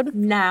episode.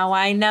 Now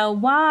I know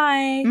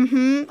why.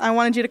 I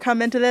wanted you to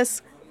come into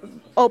this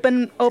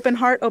open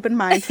heart, open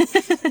mind.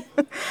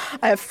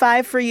 I have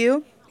 5 for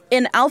you.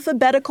 In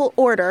alphabetical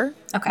order,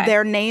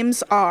 their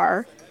names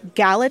are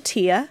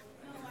Galatea,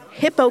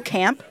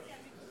 Hippocamp,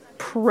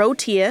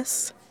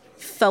 Proteus,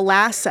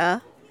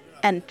 Thalassa,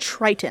 and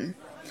Triton.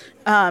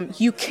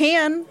 You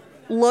can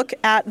look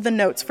at the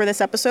notes for this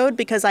episode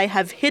because I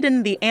have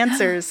hidden the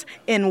answers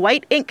in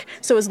white ink.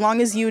 So as long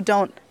as you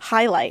don't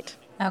highlight,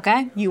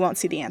 you won't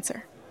see the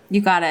answer.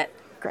 You got it.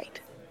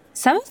 Great.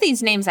 Some of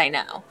these names I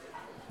know.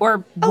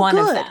 Or one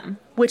of them.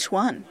 Which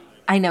one?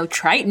 I know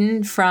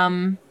Triton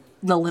from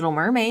The Little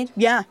Mermaid.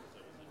 Yeah.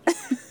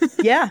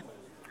 Yeah.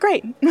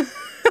 Great.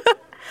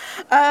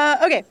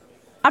 Okay.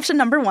 Option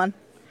number 1.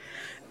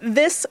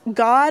 This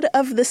god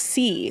of the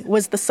sea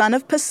was the son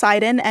of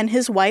Poseidon and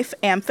his wife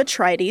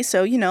Amphitrite.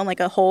 So, you know, like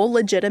a whole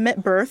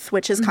legitimate birth,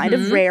 which is kind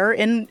of rare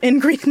in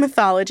Greek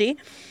mythology.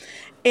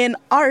 In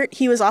art,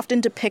 he was often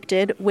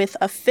depicted with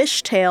a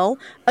fishtail,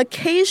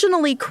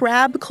 occasionally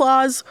crab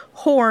claws,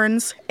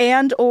 horns,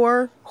 and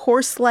or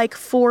horse-like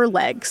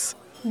forelegs.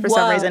 for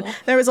some reason. Whoa.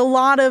 There was a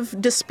lot of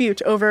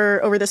dispute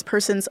over this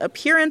person's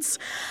appearance.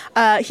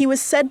 He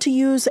was said to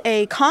use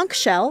a conch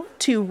shell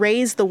to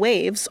raise the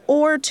waves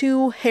or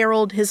to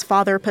herald his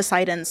father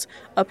Poseidon's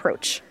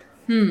approach.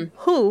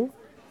 Who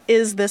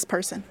is this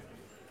person?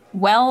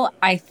 Well,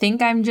 I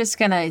think I'm just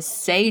going to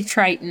say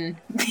Triton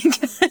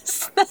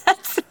because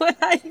that's what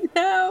I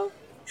know.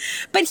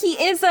 But he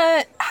is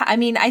I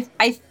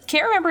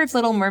can't remember if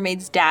Little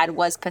Mermaid's dad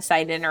was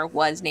Poseidon or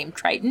was named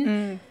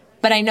Triton.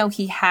 But I know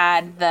he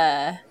had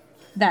that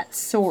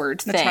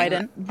sword thing.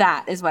 Trident.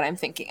 That is what I'm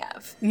thinking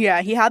of.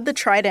 Yeah, he had the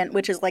trident,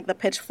 which is like the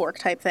pitchfork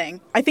type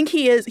thing. I think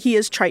he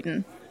is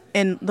Triton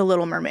in The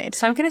Little Mermaid.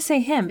 So I'm going to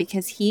say him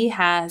because he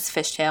has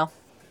fishtail.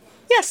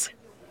 Yes.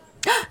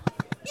 Yay!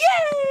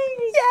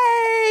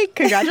 Yay!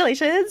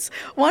 Congratulations.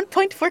 1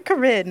 point for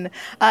Corinne.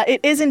 It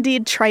is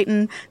indeed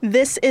Triton.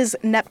 This is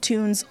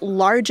Neptune's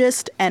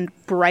largest and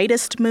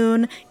brightest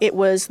moon. It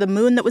was the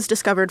moon that was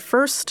discovered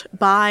first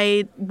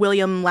by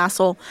William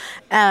Lassell.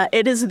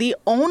 It is the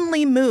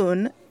only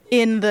moon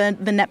in the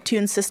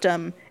Neptune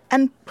system,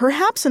 and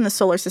perhaps in the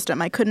solar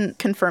system. I couldn't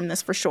confirm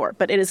this for sure,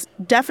 but it is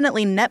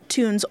definitely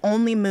Neptune's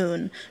only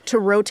moon to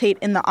rotate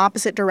in the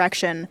opposite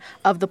direction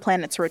of the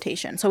planet's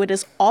rotation. So it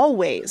is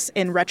always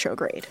in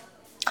retrograde,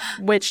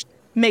 which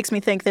makes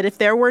me think that if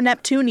there were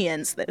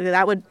Neptunians,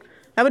 that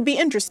would be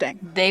interesting.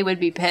 They would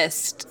be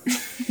pissed.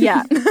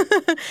 Yeah.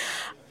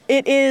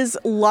 It is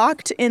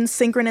locked in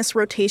synchronous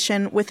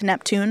rotation with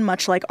Neptune,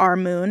 much like our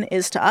moon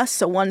is to us.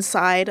 So one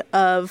side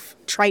of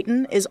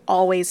Triton is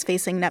always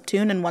facing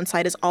Neptune and one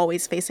side is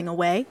always facing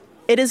away.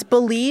 It is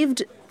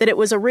believed that it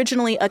was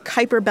originally a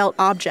Kuiper Belt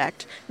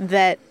object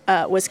that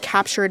was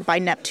captured by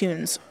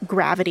Neptune's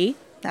gravity.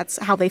 That's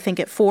how they think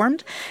it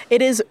formed.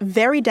 It is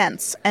very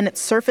dense, and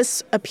its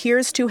surface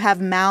appears to have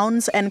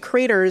mounds and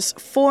craters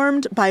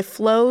formed by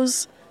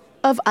flows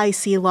of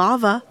icy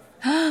lava.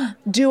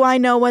 Do I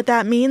know what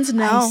that means?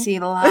 No. Icy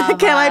lava.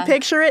 Can I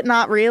picture it?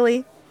 Not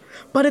really.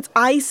 But it's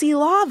icy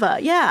lava,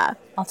 yeah.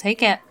 I'll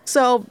take it.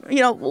 So,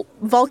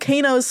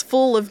 volcanoes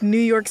full of New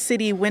York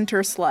City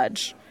winter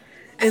sludge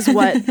is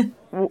what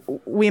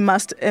we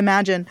must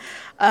imagine.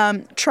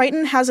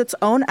 Triton has its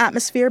own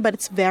atmosphere, but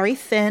it's very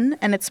thin,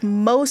 and it's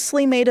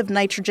mostly made of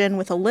nitrogen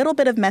with a little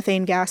bit of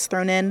methane gas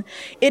thrown in.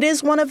 It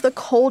is one of the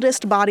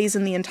coldest bodies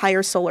in the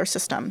entire solar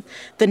system.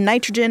 The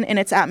nitrogen in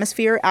its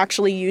atmosphere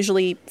actually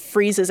usually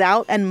freezes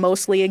out and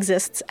mostly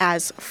exists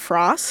as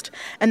frost.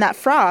 And that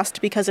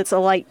frost, because it's a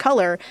light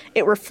color,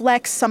 it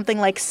reflects something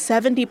like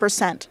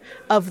 70%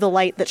 of the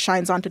light that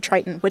shines onto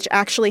Triton, which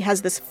actually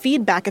has this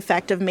feedback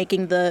effect of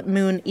making the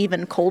moon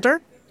even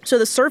colder. So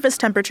the surface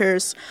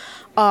temperatures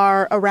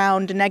are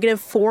around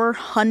negative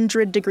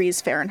 400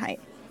 degrees Fahrenheit.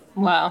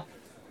 Wow.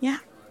 Yeah.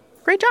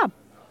 Great job.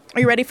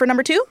 Are you ready for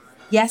number 2?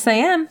 Yes, I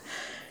am.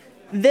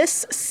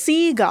 This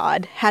sea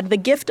god had the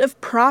gift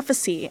of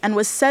prophecy and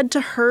was said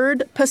to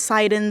herd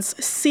Poseidon's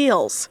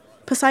seals.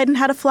 Poseidon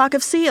had a flock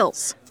of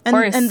seals.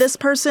 And this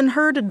person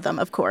herded them,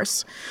 of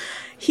course.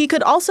 He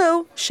could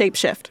also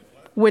shapeshift,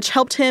 which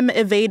helped him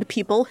evade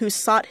people who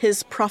sought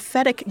his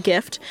prophetic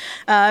gift.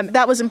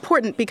 That was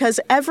important because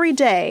every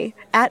day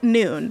at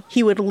noon,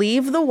 he would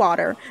leave the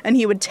water and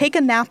he would take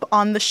a nap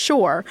on the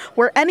shore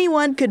where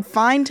anyone could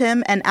find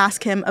him and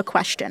ask him a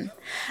question.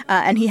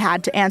 And he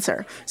had to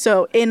answer.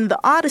 So in the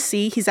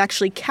Odyssey, he's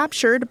actually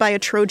captured by a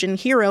Trojan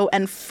hero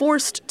and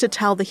forced to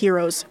tell the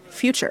hero's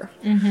future.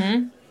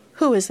 Mm-hmm.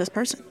 Who is this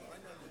person?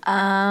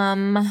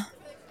 I'm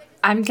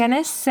going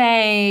to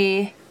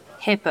say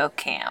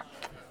Hippocamp.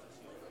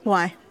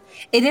 Why?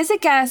 It is a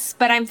guess,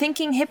 but I'm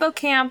thinking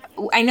hippocamp.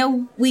 I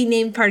know we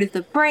named part of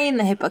the brain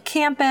the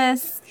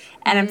hippocampus,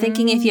 and I'm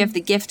thinking if you have the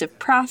gift of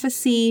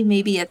prophecy,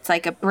 maybe it's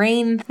like a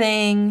brain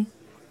thing.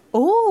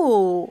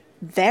 Oh,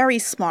 very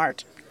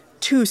smart.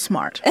 Too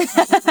smart.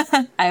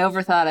 I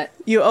overthought it.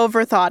 You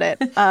overthought it.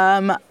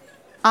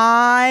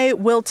 I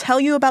will tell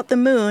you about the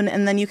moon,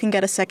 and then you can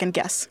get a second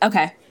guess.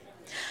 Okay.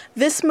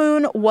 This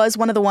moon was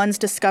one of the ones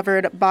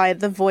discovered by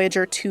the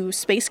Voyager 2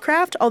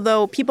 spacecraft,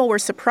 although people were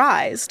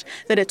surprised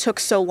that it took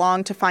so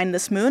long to find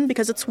this moon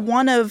because it's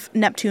one of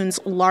Neptune's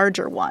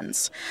larger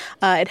ones.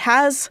 It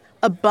has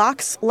a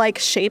box-like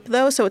shape,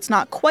 though, so it's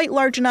not quite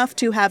large enough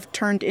to have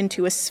turned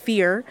into a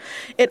sphere.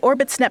 It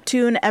orbits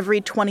Neptune every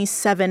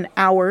 27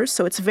 hours,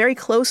 so it's very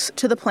close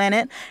to the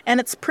planet, and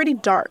it's pretty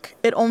dark.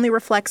 It only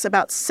reflects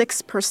about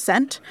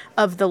 6%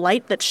 of the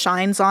light that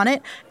shines on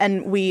it,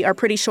 and we are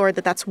pretty sure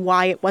that that's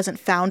why it wasn't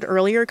found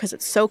earlier, because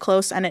it's so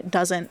close and it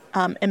doesn't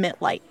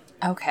emit light.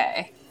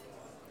 Okay.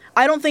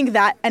 I don't think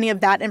that any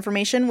of that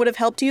information would have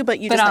helped you, but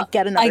you just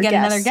get another guess.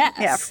 Another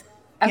guess.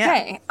 Yeah.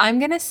 Okay. Yeah. I'm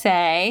going to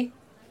say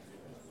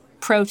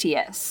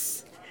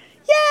Proteus.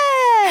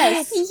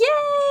 Yes!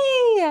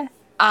 Yay!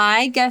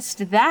 I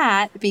guessed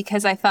that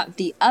because I thought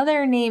the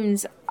other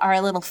names are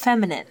a little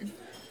feminine.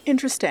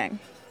 Interesting.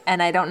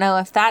 And I don't know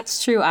if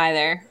that's true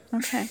either.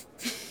 Okay.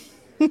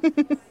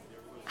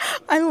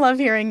 I love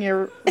hearing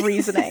your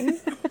reasoning.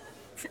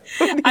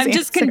 I'm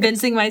just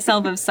convincing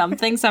myself of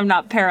something so I'm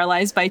not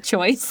paralyzed by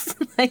choice.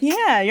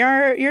 Yeah,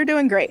 you're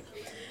doing great.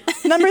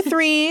 Number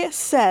 3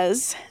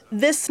 says,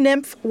 This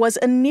nymph was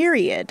a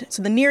Nereid.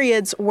 So the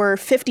Nereids were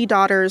 50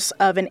 daughters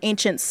of an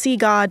ancient sea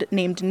god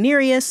named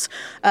Nereus,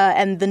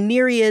 and the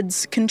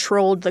Nereids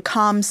controlled the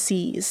calm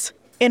seas.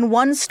 In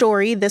one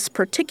story, this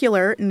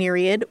particular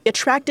Nereid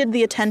attracted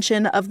the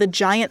attention of the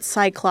giant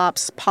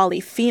cyclops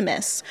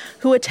Polyphemus,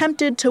 who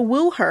attempted to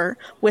woo her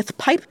with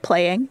pipe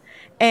playing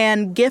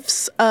and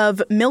gifts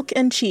of milk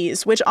and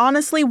cheese, which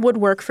honestly would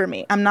work for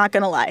me. I'm not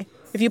going to lie.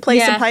 If you play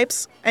some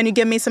pipes and you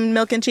give me some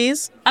milk and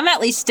cheese, I'm at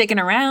least sticking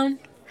around.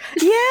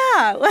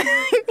 Yeah,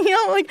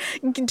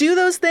 do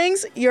those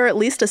things. You're at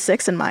least a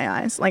 6 in my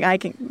eyes. Like I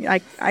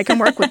can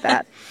work with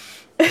that.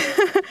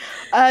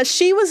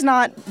 She was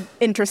not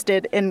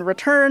interested in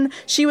return.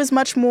 She was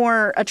much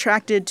more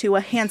attracted to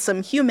a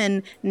handsome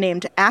human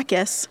named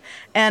Acus,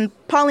 and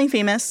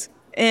Polyphemus,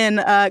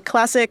 in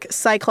classic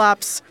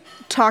Cyclops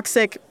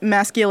toxic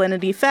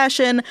masculinity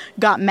fashion,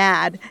 got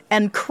mad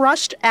and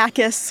crushed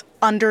Acus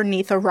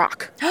underneath a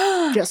rock.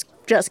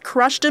 just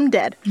crushed him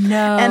dead.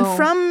 No. And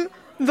from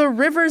the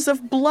rivers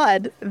of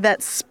blood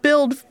that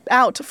spilled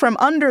out from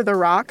under the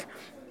rock,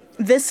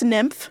 this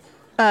nymph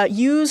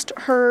used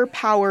her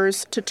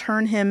powers to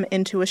turn him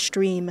into a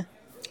stream.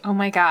 Oh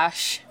my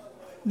gosh.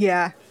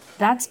 Yeah.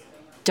 That's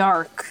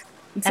dark.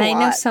 It's and a I lot.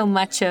 know so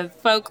much of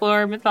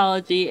folklore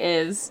mythology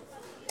is.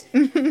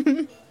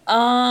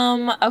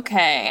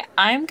 Okay.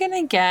 I'm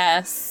gonna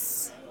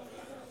guess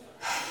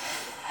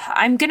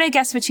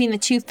between the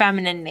two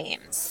feminine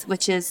names,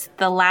 which is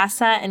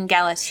Thalassa and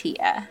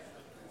Galatea.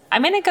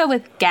 I'm gonna go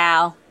with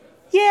Gal.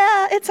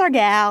 Yeah, it's our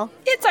gal.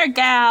 It's our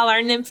gal,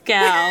 our nymph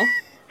gal.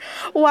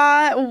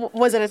 Why?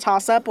 Was it a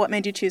toss-up? What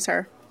made you choose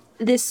her?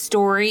 This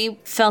story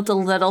felt a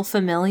little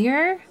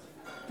familiar.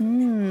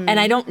 And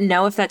I don't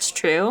know if that's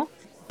true,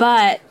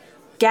 but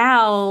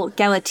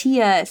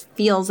Galatea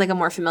feels like a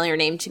more familiar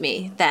name to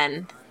me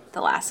than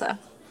Thalassa.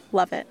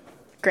 Love it.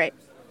 Great.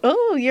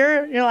 Oh,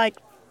 you're like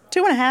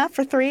 2.5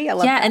 for 3. I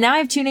love that. And now I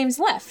have 2 names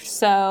left,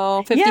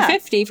 so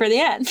 50-50 for the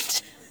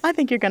end. I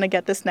think you're going to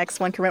get this next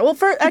one correct. Well,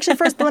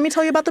 first, let me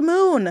tell you about the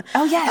moon.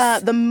 Oh,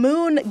 yes. The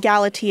moon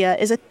Galatea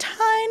is a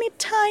tiny,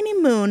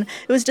 tiny moon.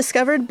 It was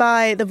discovered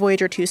by the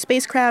Voyager 2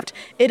 spacecraft.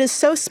 It is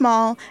so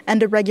small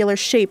and irregular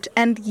shaped,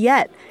 and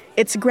yet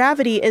its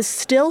gravity is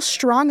still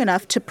strong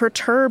enough to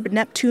perturb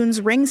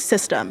Neptune's ring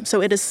system.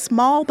 So it is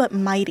small but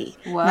mighty.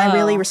 Whoa. And I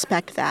really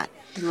respect that.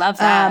 Love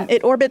that.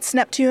 It orbits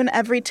Neptune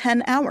every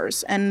 10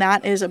 hours, and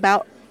that is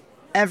about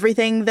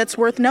everything that's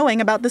worth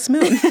knowing about this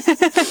moon.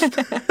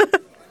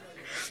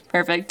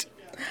 Perfect.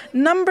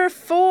 Number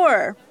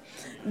 4.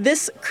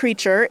 This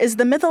creature is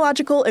the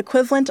mythological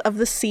equivalent of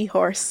the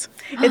seahorse.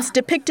 It's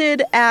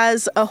depicted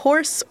as a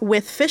horse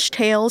with fish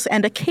tails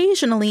and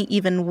occasionally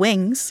even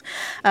wings.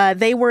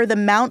 They were the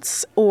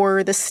mounts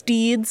or the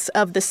steeds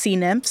of the sea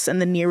nymphs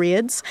and the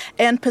Nereids,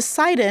 and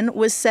Poseidon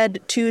was said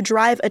to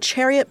drive a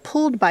chariot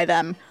pulled by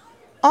them.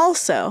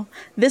 Also,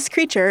 this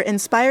creature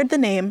inspired the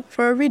name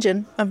for a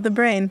region of the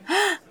brain.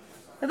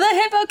 The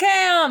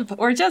hippocamp!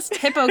 Or just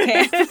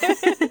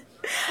hippocamp.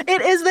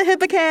 It is the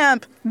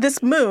hippocamp.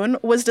 This moon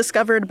was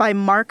discovered by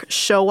Mark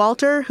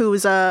Showalter, who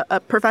is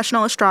a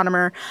professional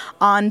astronomer,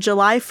 on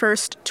July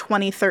 1st,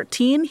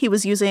 2013. He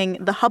was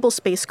using the Hubble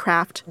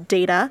spacecraft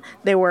data.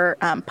 They were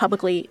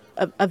publicly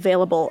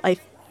available, I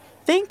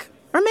think,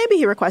 or maybe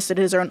he requested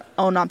his own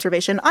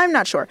observation. I'm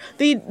not sure.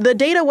 The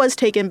data was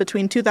taken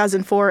between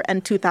 2004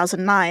 and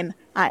 2009.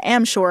 I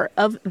am sure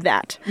of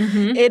that.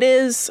 Mm-hmm. It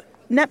is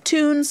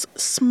Neptune's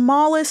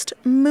smallest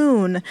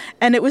moon,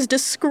 and it was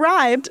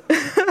described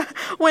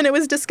when it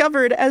was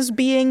discovered as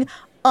being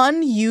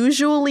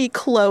unusually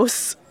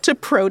close to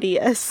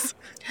Proteus,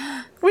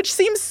 which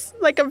seems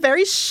like a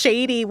very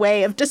shady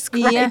way of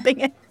describing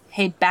it.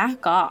 Hey,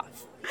 back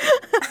off.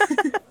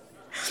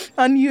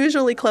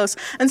 Unusually close.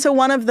 And so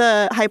one of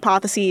the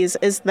hypotheses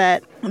is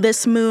that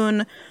this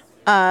moon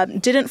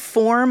didn't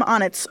form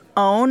on its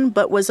own,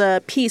 but was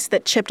a piece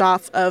that chipped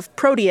off of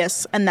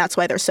Proteus, and that's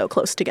why they're so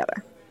close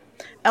together.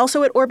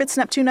 Also, it orbits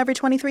Neptune every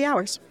 23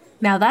 hours.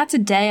 Now, that's a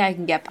day I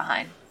can get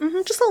behind.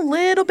 Just a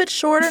little bit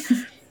shorter.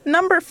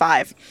 Number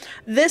 5.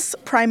 This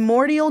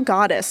primordial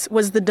goddess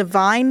was the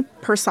divine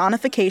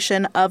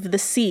personification of the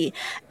sea,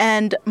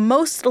 and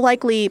most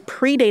likely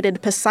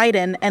predated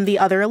Poseidon and the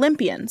other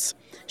Olympians.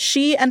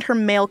 She and her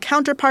male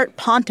counterpart,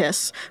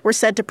 Pontus, were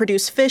said to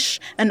produce fish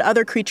and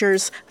other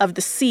creatures of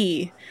the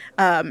sea.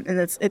 And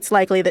it's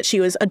likely that she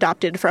was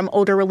adopted from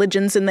older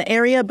religions in the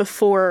area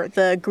before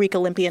the Greek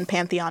Olympian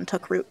pantheon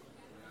took root.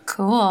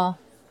 Cool.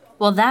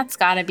 Well, that's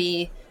got to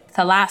be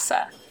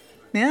Thalassa.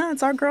 Yeah,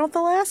 it's our girl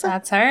Thalassa.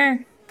 That's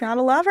her.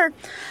 Gotta love her.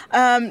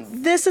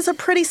 This is a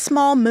pretty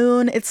small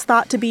moon. It's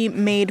thought to be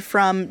made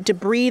from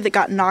debris that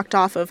got knocked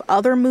off of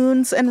other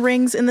moons and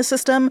rings in the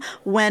system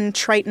when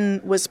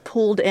Triton was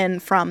pulled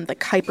in from the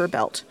Kuiper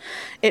Belt.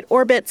 It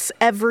orbits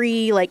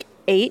every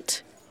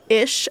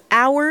 8-ish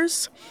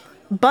hours,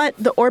 but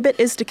the orbit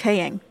is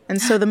decaying, and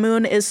so the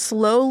moon is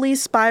slowly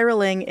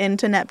spiraling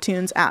into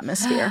Neptune's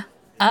atmosphere.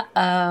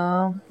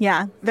 Uh-oh.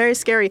 Yeah, very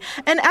scary.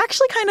 And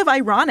actually kind of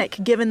ironic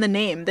given the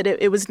name, that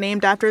it was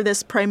named after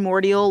this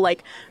primordial,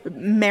 like,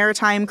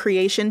 maritime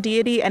creation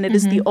deity, and it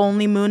is the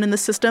only moon in the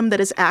system that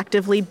is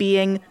actively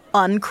being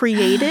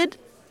uncreated.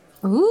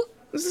 Ooh.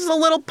 This is a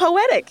little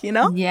poetic, you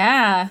know?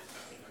 Yeah.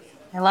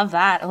 I love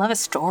that. I love a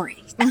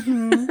story.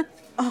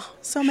 Oh,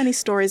 so many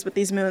stories with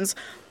these moons.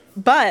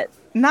 But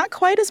not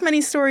quite as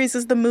many stories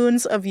as the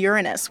moons of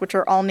Uranus, which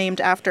are all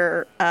named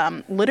after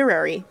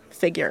literary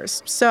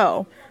figures.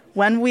 So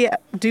when we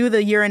do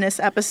the Uranus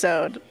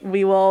episode,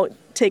 we will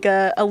take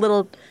a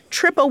little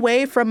trip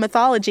away from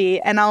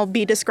mythology, and I'll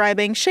be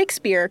describing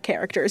Shakespeare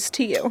characters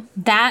to you.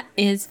 That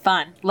is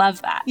fun.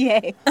 Love that.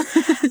 Yay.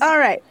 All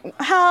right.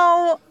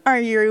 How are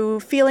you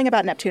feeling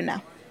about Neptune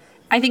now?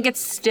 I think it's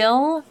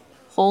still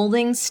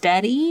holding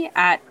steady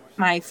at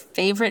my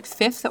favorite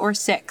 5th or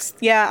 6th.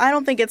 Yeah, I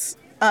don't think it's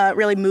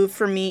really moved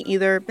for me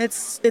either.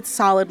 It's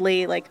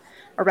solidly like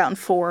around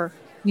 4,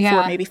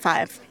 maybe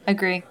 5.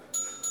 Agree.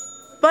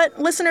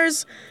 But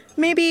listeners,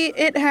 maybe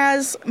it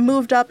has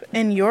moved up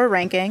in your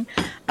ranking.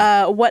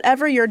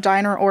 Whatever your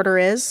diner order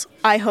is,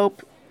 I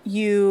hope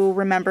you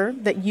remember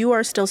that you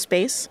are still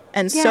space,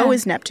 and so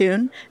is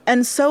Neptune,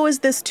 and so is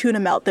this tuna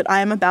melt that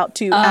I am about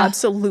to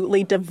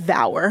absolutely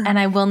devour. And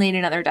I will need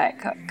another Diet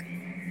Coke.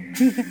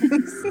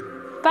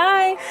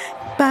 Bye.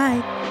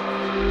 Bye.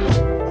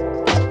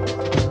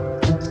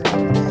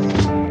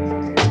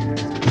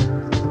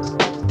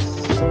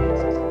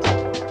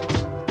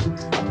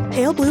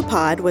 Pale Blue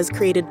Pod was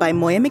created by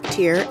Moya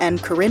McTeer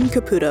and Corinne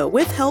Caputo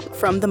with help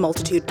from the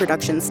Multitude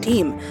Productions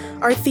team.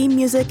 Our theme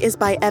music is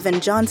by Evan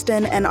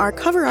Johnston, and our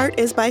cover art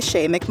is by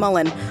Shay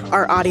McMullen.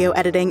 Our audio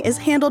editing is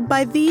handled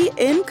by the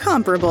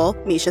incomparable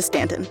Misha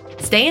Stanton.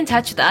 Stay in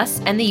touch with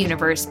us and the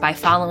universe by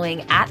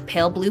following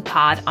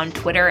 @PaleBluePod on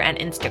Twitter and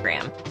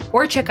Instagram,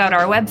 or check out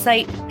our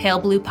website,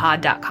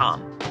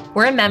 palebluepod.com.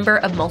 We're a member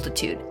of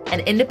Multitude, an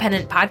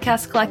independent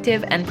podcast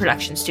collective and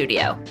production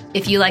studio.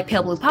 If you like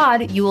Pale Blue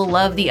Pod, you will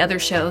love the other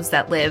shows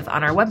that live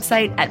on our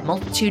website at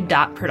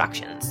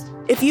multitude.productions.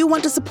 If you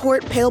want to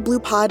support Pale Blue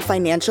Pod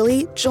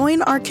financially,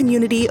 join our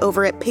community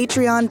over at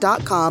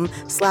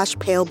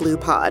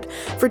patreon.com/palebluepod.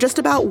 For just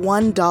about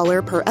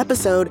 $1 per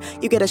episode,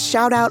 you get a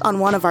shout out on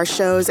one of our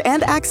shows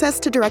and access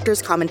to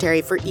director's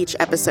commentary for each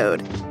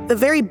episode. The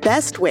very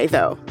best way,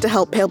 though, to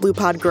help Pale Blue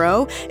Pod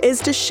grow is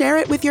to share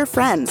it with your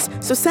friends.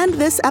 So send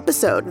this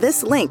episode,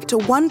 this link, to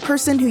one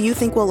person who you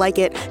think will like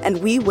it,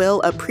 and we will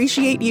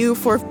appreciate you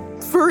for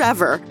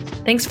forever.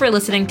 Thanks for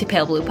listening to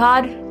Pale Blue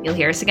Pod. You'll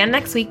hear us again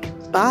next week.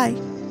 Bye.